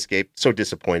years, didn't escape. So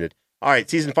disappointed. All right,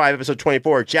 Season 5, Episode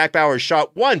 24, Jack Bauer is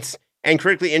shot once and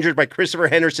critically injured by Christopher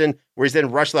Henderson, where he's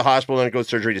then rushed to the hospital and undergoes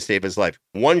surgery to save his life.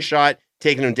 One shot,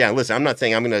 taking him down. Listen, I'm not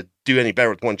saying I'm going to do any better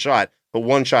with one shot, but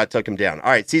one shot took him down.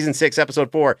 All right, Season 6,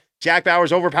 Episode 4, Jack Bauer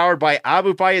is overpowered by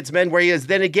Abu Fayyad's men, where he is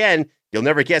then again, you'll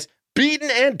never guess,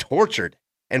 beaten and tortured.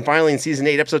 And finally, in Season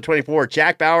 8, Episode 24,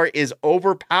 Jack Bauer is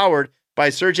overpowered by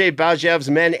Sergei Bazhev's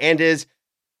men and is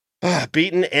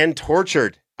beaten and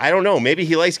tortured. I don't know. Maybe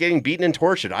he likes getting beaten and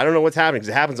tortured. I don't know what's happening because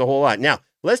it happens a whole lot. Now,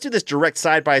 let's do this direct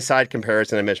side-by-side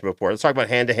comparison I mentioned before. Let's talk about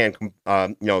hand-to-hand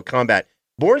combat.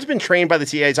 Bourne's been trained by the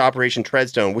CIA's Operation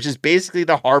Treadstone, which is basically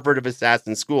the Harvard of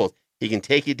assassin schools. He can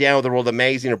take you down with a roll of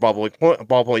magazine or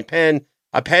ballpoint pen.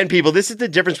 A pen, people, this is the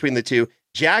difference between the two.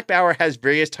 Jack Bauer has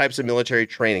various types of military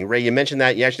training. Ray, you mentioned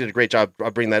that. You actually did a great job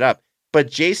of bringing that up. But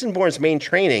Jason Bourne's main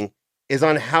training is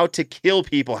on how to kill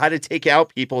people, how to take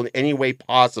out people in any way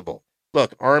possible.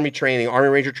 Look, Army training, Army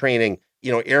Ranger training,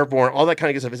 airborne, all that kind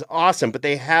of good stuff is awesome, but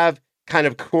they have kind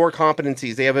of core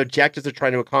competencies. They have objectives they're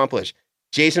trying to accomplish.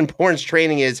 Jason Bourne's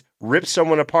training is rip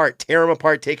someone apart, tear them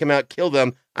apart, take them out, kill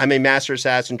them. I'm a master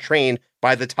assassin trained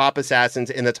by the top assassins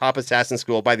in the top assassin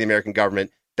school by the American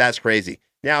government. That's crazy.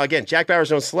 Now, again, Jack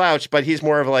Bauer's no slouch, but he's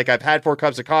more of like, I've had 4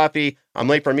 cups of coffee, I'm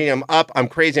late for a meeting, I'm up, I'm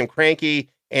crazy, I'm cranky,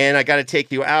 and I got to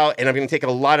take you out, and I'm going to take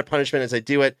a lot of punishment as I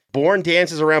do it. Bourne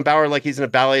dances around Bauer like he's in a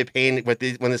ballet of pain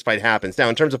when this fight happens. Now,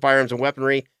 in terms of firearms and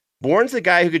weaponry, Bourne's the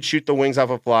guy who could shoot the wings off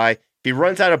a fly. If he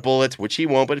runs out of bullets, which he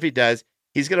won't, but if he does,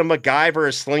 he's going to MacGyver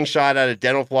a slingshot out of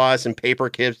dental floss and paper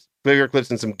clips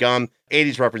and some gum.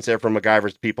 80s reference there from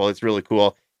MacGyver's people. It's really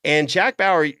cool. And Jack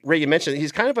Bauer, Ray, you mentioned,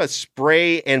 he's kind of a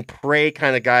spray and pray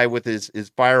kind of guy with his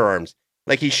firearms.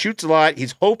 Like, he shoots a lot.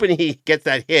 He's hoping he gets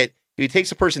that hit. If he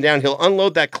takes a person down, he'll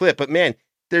unload that clip. But man,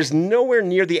 there's nowhere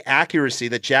near the accuracy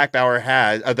that Jack Bauer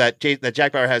has, that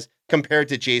Jack Bauer has compared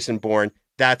to Jason Bourne.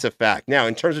 That's a fact. Now,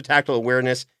 in terms of tactical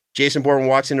awareness, Jason Bourne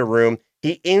walks in a room.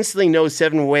 He instantly knows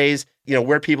 7 ways,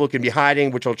 where people can be hiding,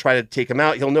 which will try to take him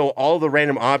out. He'll know all the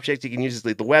random objects he can use as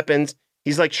lethal weapons.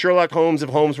 He's like Sherlock Holmes if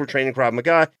Holmes were training Krav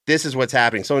Maga. This is what's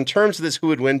happening. So in terms of this who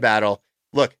would win battle,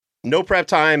 look, no prep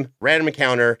time, random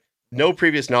encounter, no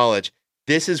previous knowledge.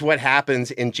 This is what happens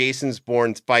in Jason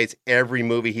Bourne's fights every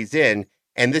movie he's in.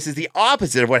 And this is the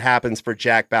opposite of what happens for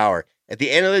Jack Bauer. At the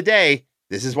end of the day,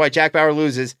 this is why Jack Bauer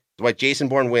loses. This is why Jason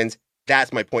Bourne wins.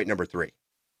 That's my point number 3.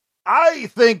 I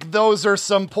think those are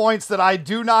some points that I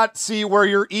do not see where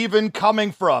you're even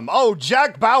coming from. Oh,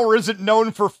 Jack Bauer isn't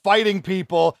known for fighting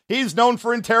people. He's known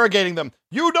for interrogating them.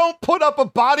 You don't put up a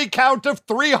body count of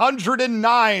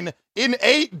 309 in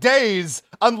 8 days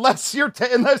unless you're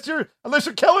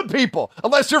killing people,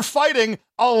 unless you're fighting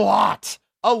a lot.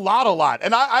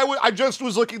 And I just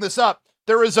was looking this up.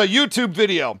 There is a YouTube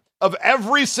video of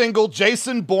every single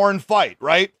Jason Bourne fight,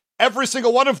 right? Every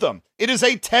single one of them. It is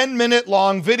a 10-minute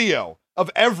long video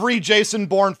of every Jason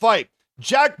Bourne fight.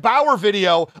 Jack Bauer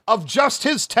video of just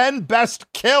his 10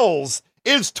 best kills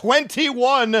is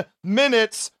 21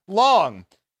 minutes long.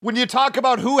 When you talk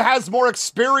about who has more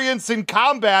experience in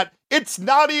combat, it's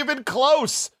not even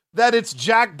close that it's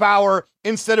Jack Bauer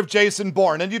instead of Jason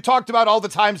Bourne. And you talked about all the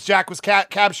times Jack was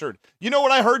captured. You know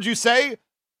what I heard you say?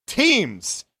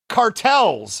 Teams,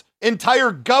 cartels,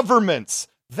 entire governments.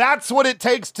 That's what it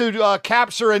takes to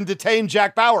capture and detain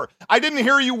Jack Bauer. I didn't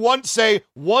hear you once say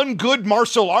one good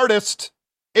martial artist.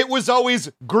 It was always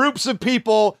groups of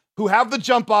people who have the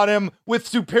jump on him with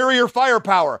superior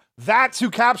firepower. That's who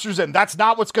captures him. That's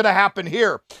not what's going to happen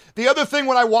here. The other thing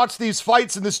when I watch these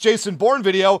fights in this Jason Bourne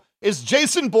video is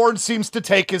Jason Bourne seems to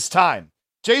take his time.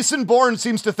 Jason Bourne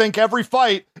seems to think every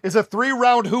fight is a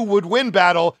 3-round who would win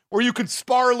battle where you could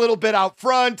spar a little bit out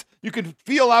front. You could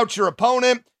feel out your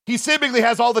opponent. He seemingly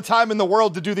has all the time in the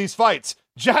world to do these fights.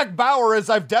 Jack Bauer, as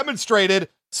I've demonstrated,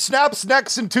 snaps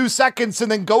necks in 2 seconds and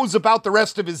then goes about the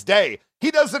rest of his day.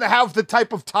 He doesn't have the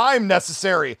type of time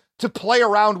necessary to play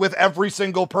around with every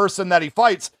single person that he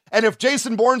fights. And if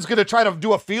Jason Bourne's going to try to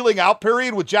do a feeling out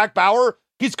period with Jack Bauer,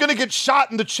 he's going to get shot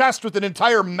in the chest with an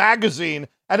entire magazine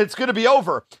and it's going to be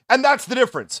over. And that's the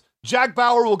difference. Jack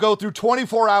Bauer will go through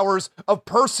 24 hours of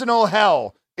personal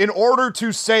hell in order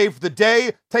to save the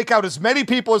day, take out as many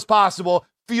people as possible,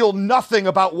 feel nothing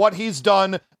about what he's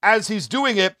done as he's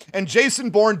doing it. And Jason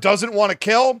Bourne doesn't want to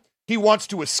kill. He wants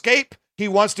to escape. He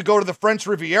wants to go to the French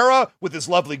Riviera with his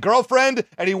lovely girlfriend,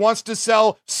 and he wants to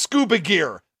sell scuba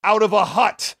gear out of a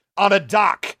hut on a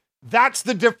dock. That's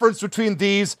the difference between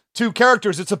these two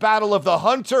characters. It's a battle of the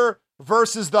hunter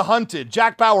versus the hunted.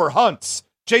 Jack Bauer hunts.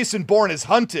 Jason Bourne is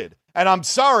hunted. And I'm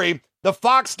sorry, the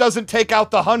fox doesn't take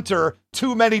out the hunter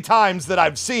too many times that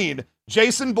I've seen.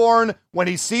 Jason Bourne, when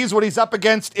he sees what he's up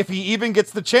against, if he even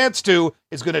gets the chance to,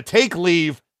 is going to take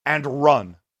leave and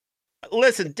run.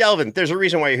 Listen, Delvin, there's a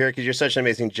reason why you're here, because you're such an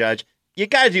amazing judge. You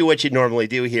got to do what you normally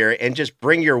do here and just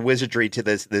bring your wizardry to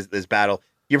this battle.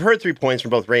 You've heard 3 points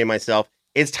from both Ray and myself.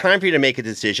 It's time for you to make a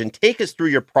decision. Take us through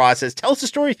your process. Tell us the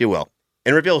story, if you will,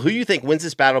 and reveal who you think wins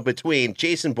this battle between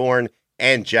Jason Bourne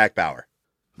and Jack Bauer.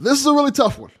 This is a really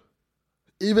tough one.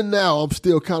 Even now, I'm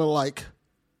still kind of like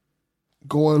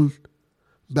going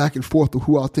back and forth with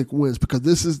who I think wins, because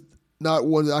this is not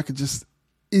one that I could just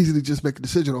easily just make a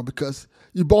decision on, because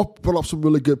you both brought up some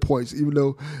really good points, even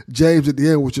though James at the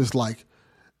end was just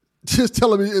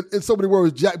telling me in so many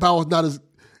words, Jack Bauer's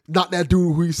not that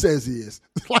dude who he says he is.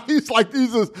 he's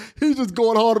just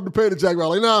going hard on the paint of Jack Bauer.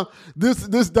 Like, nah,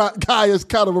 this guy is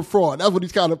kind of a fraud. That's what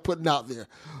he's kind of putting out there.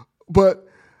 But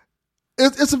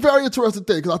it's a very interesting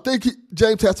thing, because I think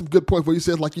James had some good points where he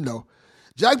says,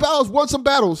 Jack Bauer's won some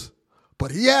battles, but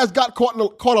he has got caught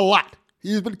a lot.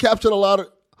 He's been captured a lot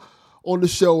on the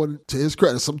show, and to his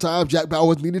credit, sometimes Jack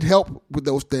Bauer needed help with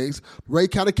those things. Ray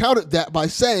kind of countered that by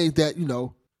saying that,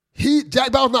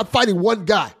 Jack Bauer's not fighting one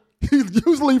guy. He's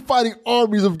usually fighting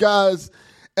armies of guys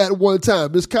at one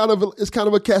time. It's kind of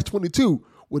a catch-22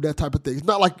 with that type of thing. It's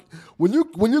not like when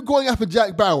you're going after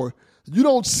Jack Bauer, you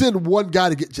don't send one guy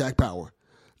to get Jack Bauer.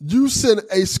 You send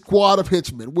a squad of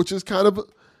henchmen, which is kind of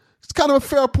a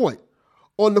fair point.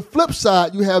 On the flip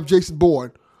side, you have Jason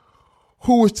Bourne,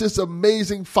 who is this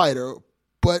amazing fighter,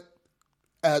 but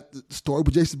at the story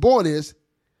with Jason Bourne is,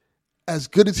 as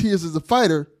good as he is as a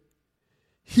fighter,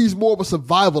 he's more of a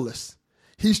survivalist.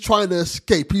 He's trying to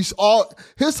escape. His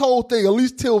whole thing, at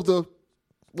least till the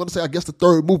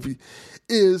third movie,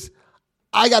 is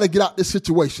I got to get out this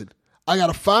situation. I got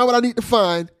to find what I need to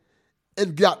find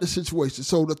and get out this situation.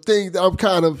 So the thing that I'm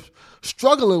kind of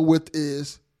struggling with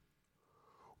is,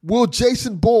 will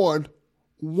Jason Bourne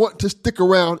want to stick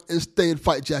around and stay and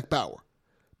fight Jack Bauer?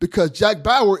 Because Jack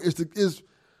Bauer is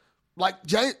like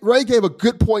Ray gave a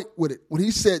good point with it when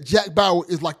he said Jack Bauer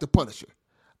is like the Punisher.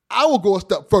 I will go a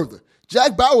step further.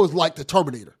 Jack Bauer is like the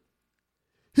Terminator.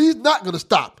 He's not going to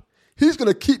stop. He's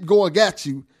going to keep going at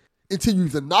you until you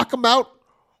either knock him out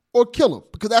or kill him,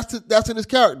 because that's in his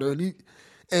character,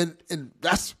 and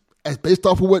that's, as based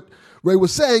off of what Ray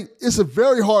was saying, it's a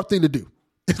very hard thing to do.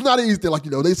 It's not easy.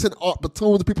 They send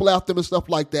platoons of people after them and stuff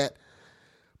like that.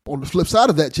 On the flip side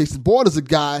of that, Jason Bourne is a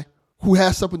guy who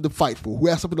has something to fight for, who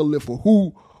has something to live for,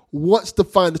 who wants to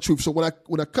find the truth. So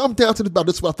when I come down to this battle,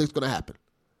 this is what I think is going to happen.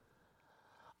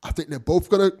 I think they're both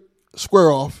going to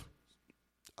square off.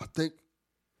 I think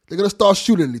they're going to start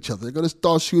shooting at each other. They're going to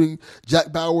start shooting.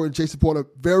 Jack Bauer and Jason Bourne are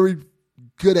very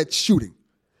good at shooting.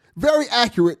 Very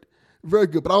accurate, very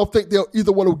good. But I don't think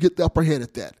either one will get the upper hand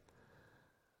at that.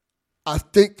 I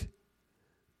think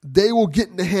they will get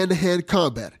into hand-to-hand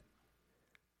combat.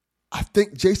 I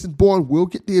think Jason Bourne will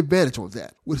get the advantage on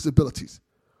that with his abilities.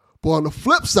 But on the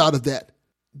flip side of that,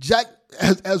 Jack,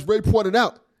 as Ray pointed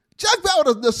out, Jack Bauer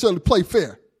doesn't necessarily play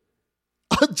fair.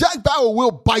 Jack Bauer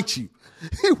will bite you.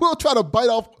 He will try to bite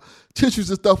off tissues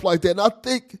and stuff like that. And I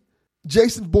think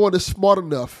Jason Bourne is smart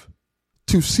enough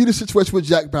to see the situation with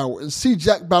Jack Bauer and see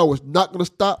Jack Bauer is not going to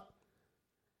stop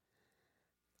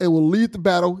and will lead the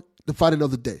battle to fight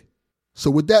another day.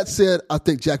 So with that said, I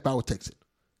think Jack Bauer takes it.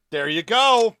 There you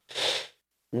go.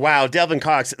 Wow, Delvin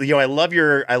Cox, I love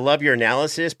your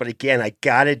analysis, but again, I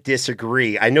gotta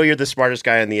disagree. I know you're the smartest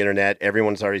guy on the internet.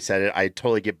 Everyone's already said it. I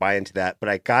totally get buy into that, but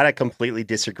I gotta completely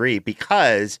disagree,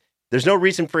 because there's no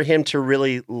reason for him to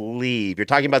really leave. You're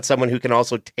talking about someone who can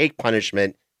also take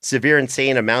punishment, severe,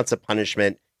 insane amounts of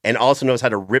punishment, and also knows how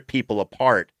to rip people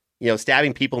apart.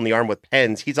 Stabbing people in the arm with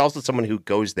pens. He's also someone who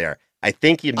goes there. I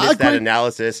think you missed that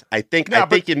analysis. I think you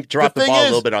dropped the ball a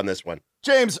little bit on this one.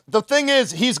 James, the thing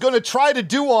is, he's going to try to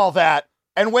do all that,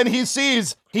 and when he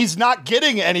sees he's not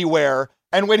getting anywhere,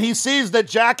 and when he sees that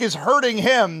Jack is hurting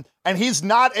him, and he's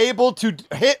not able to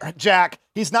hit Jack,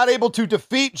 he's not able to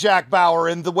defeat Jack Bauer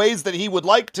in the ways that he would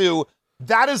like to,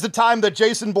 that is the time that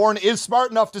Jason Bourne is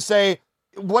smart enough to say,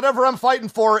 whatever I'm fighting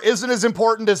for isn't as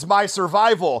important as my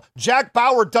survival. Jack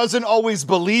Bauer doesn't always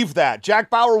believe that. Jack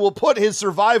Bauer will put his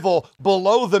survival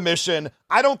below the mission.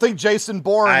 I don't think Jason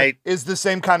Bourne is the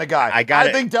same kind of guy.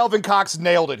 I think Delvin Cox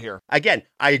nailed it here. Again,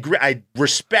 I agree. I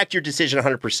respect your decision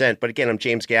 100%. But again, I'm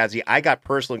James Gazzi. I got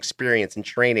personal experience in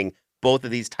training both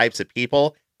of these types of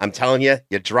people. I'm telling you,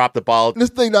 you drop the ball. This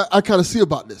thing that I kind of see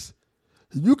about this.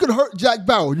 You can hurt Jack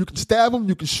Bauer. You can stab him.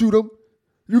 You can shoot him.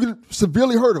 You can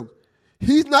severely hurt him.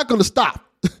 He's not going to stop.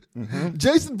 Mm-hmm.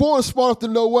 Jason Bourne is smart enough to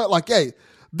know what, like, hey,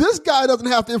 this guy doesn't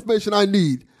have the information I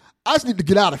need. I just need to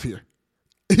get out of here.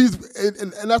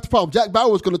 And that's the problem. Jack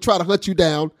Bauer is going to try to hunt you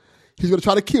down. He's going to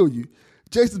try to kill you.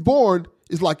 Jason Bourne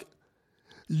is like,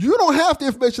 you don't have the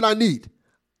information I need.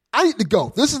 I need to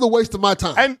go. This is a waste of my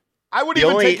time. And I would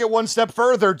even take it one step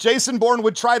further. Jason Bourne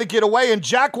would try to get away, and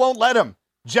Jack won't let him.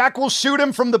 Jack will shoot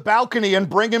him from the balcony and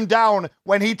bring him down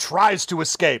when he tries to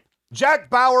escape. Jack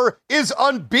Bauer is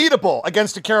unbeatable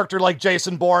against a character like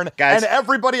Jason Bourne, and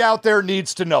everybody out there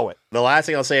needs to know it. The last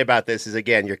thing I'll say about this is,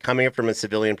 again, you're coming up from a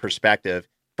civilian perspective.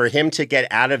 For him to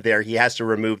get out of there, he has to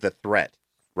remove the threat,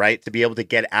 right? To be able to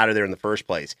get out of there in the first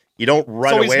place. You don't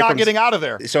run away from... So he's not getting out of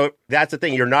there. So that's the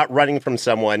thing. You're not running from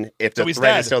someone if the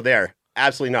threat is still there.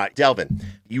 Absolutely not. Delvin,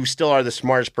 you still are the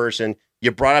smartest person.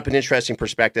 You brought up an interesting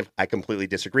perspective. I completely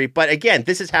disagree. But again,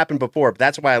 this has happened before. But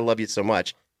that's why I love you so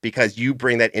much. Because you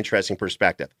bring that interesting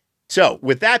perspective. So,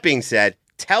 with that being said,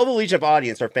 tell the Legion of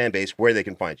audience, our fan base, where they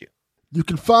can find you. You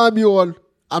can find me on,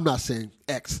 I'm not saying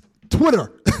X,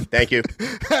 Twitter. Thank you.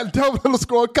 At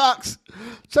Delvin_Cox.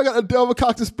 Check out the Delvin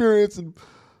Cox experience and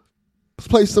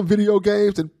play some video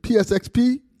games and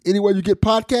PSXP, anywhere you get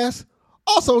podcasts.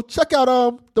 Also, check out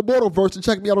the Mortalverse and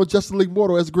check me out on Justice League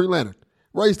Mortal as Green Lantern.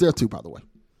 Ray's there too, by the way.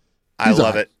 I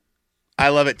love it. I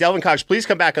love it. Delvin Cox, please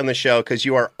come back on the show because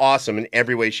you are awesome in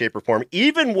every way, shape, or form.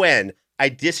 Even when I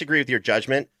disagree with your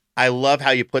judgment, I love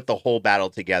how you put the whole battle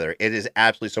together. It is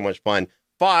absolutely so much fun.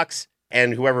 Fox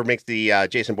and whoever makes the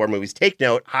Jason Bourne movies, take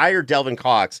note, hire Delvin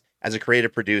Cox as a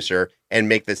creative producer and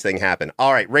make this thing happen.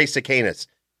 All right, Ray Sacanis.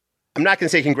 I'm not going to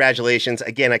say congratulations.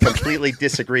 Again, I completely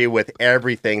disagree with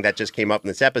everything that just came up in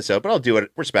this episode, but I'll do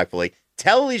it respectfully.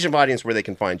 Tell the Legion of audience where they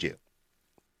can find you.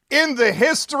 In the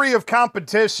history of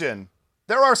competition,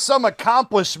 there are some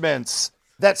accomplishments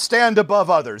that stand above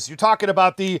others. You're talking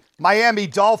about the Miami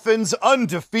Dolphins'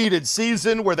 undefeated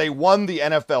season where they won the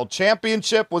NFL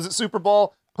championship. Was it Super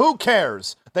Bowl? Who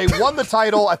cares? They won the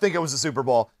title. I think it was the Super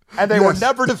Bowl. And they were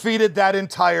never defeated that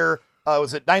entire,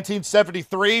 was it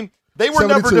 1973? They were 72.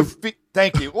 Never defeated.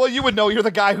 Thank you. Well, you would know. You're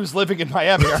the guy who's living in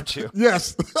Miami, aren't you?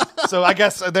 Yes. So I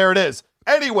guess there it is.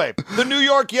 Anyway, the New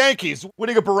York Yankees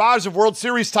winning a barrage of World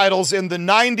Series titles in the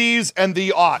 90s and the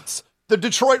aughts. The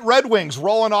Detroit Red Wings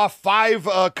rolling off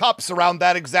 5 cups around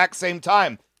that exact same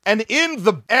time. And in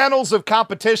the annals of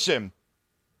competition,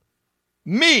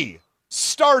 me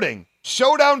starting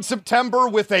Showdown September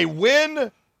with a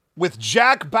win with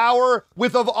Jack Bauer,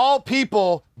 with, of all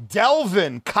people,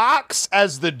 Delvin Cox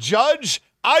as the judge,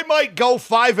 I might go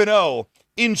 5-0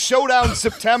 in Showdown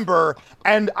September,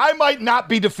 and I might not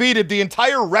be defeated the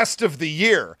entire rest of the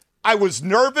year. I was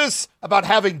nervous about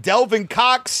having Delvin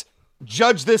Cox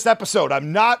judge this episode.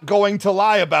 I'm not going to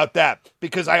lie about that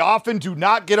because I often do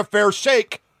not get a fair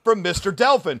shake from Mr.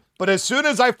 Delvin. But as soon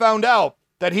as I found out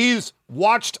that he's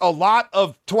watched a lot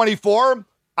of 24,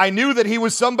 I knew that he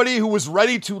was somebody who was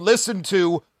ready to listen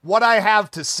to what I have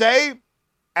to say,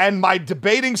 and my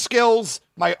debating skills,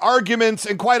 my arguments,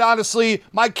 and quite honestly,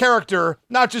 my character,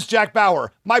 not just Jack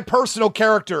Bauer, my personal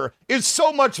character is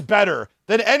so much better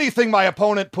than anything my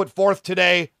opponent put forth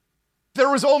today. There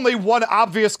was only one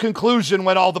obvious conclusion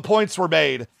when all the points were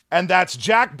made, and that's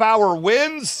Jack Bauer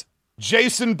wins,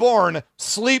 Jason Bourne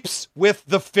sleeps with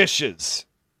the fishes.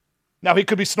 Now, he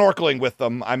could be snorkeling with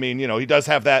them. I mean, he does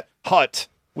have that hut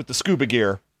with the scuba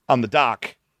gear on the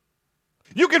dock.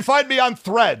 You can find me on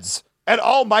Threads at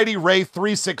Almighty Ray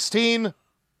 316.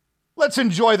 Let's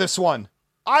enjoy this one.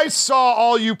 I saw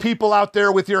all you people out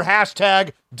there with your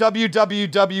hashtag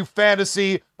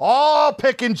WWWFantasy all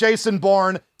picking Jason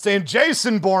Bourne, saying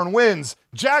Jason Bourne wins.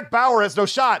 Jack Bauer has no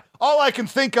shot. All I can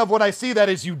think of when I see that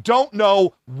is you don't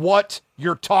know what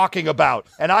you're talking about.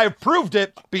 And I have proved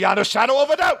it beyond a shadow of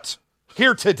a doubt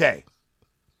here today.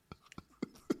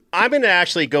 I'm going to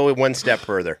actually go one step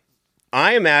further.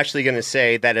 I am actually going to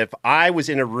say that if I was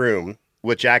in a room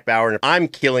with Jack Bauer, and I'm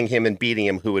killing him and beating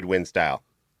him who would win style.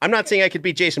 I'm not saying I could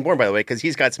beat Jason Bourne, by the way, because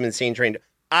he's got some insane training.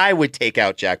 I would take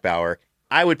out Jack Bauer.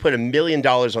 I would put $1 million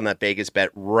on that Vegas bet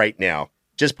right now.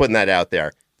 Just putting that out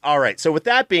there. All right, so with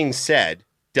that being said,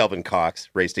 Delvin Cox,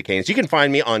 Race to Canes, you can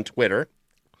find me on Twitter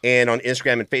and on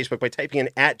Instagram and Facebook by typing in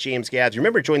 @JamesGabs.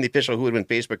 Remember, join the official Who Would Win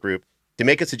Facebook group to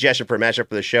make a suggestion for a matchup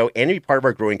for the show and to be part of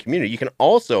our growing community. You can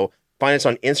also find us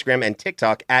on Instagram and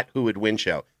TikTok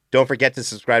 @WhoWouldWinShow. Don't forget to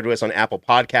subscribe to us on Apple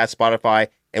Podcasts, Spotify,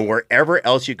 and wherever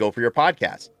else you go for your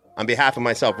podcasts. On behalf of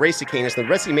myself, Race to Canis, and the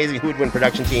rest of the amazing Who Would Win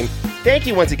production team, thank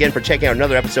you once again for checking out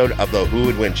another episode of the Who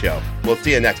Would Win Show. We'll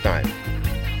see you next time.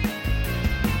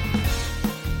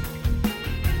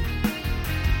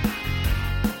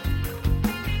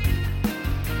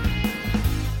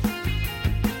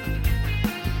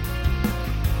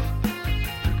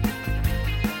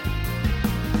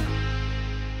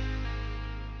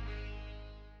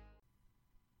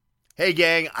 Hey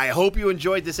gang, I hope you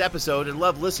enjoyed this episode and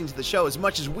loved listening to the show as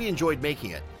much as we enjoyed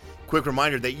making it. Quick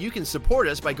reminder that you can support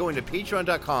us by going to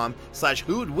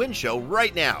patreon.com/whowouldwinshow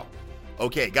right now.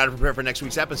 Okay, gotta prepare for next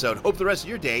week's episode. Hope the rest of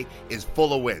your day is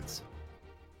full of wins.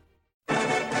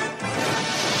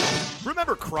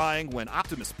 Remember crying when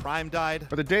Optimus Prime died?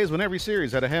 Or the days when every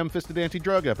series had a ham-fisted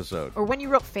anti-drug episode. Or when you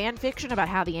wrote fan fiction about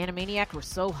how the Animaniacs were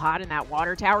so hot in that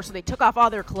water tower, so they took off all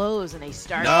their clothes and they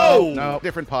started... No,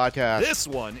 different podcast. This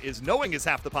one is Knowing is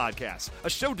Half the Podcast, a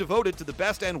show devoted to the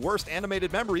best and worst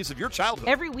animated memories of your childhood.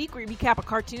 Every week we recap a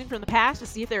cartoon from the past to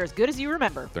see if they're as good as you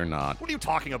remember. They're not. What are you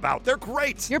talking about? They're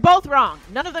great! You're both wrong.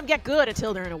 None of them get good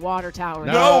until they're in a water tower.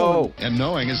 No! And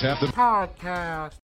Knowing is Half the podcast.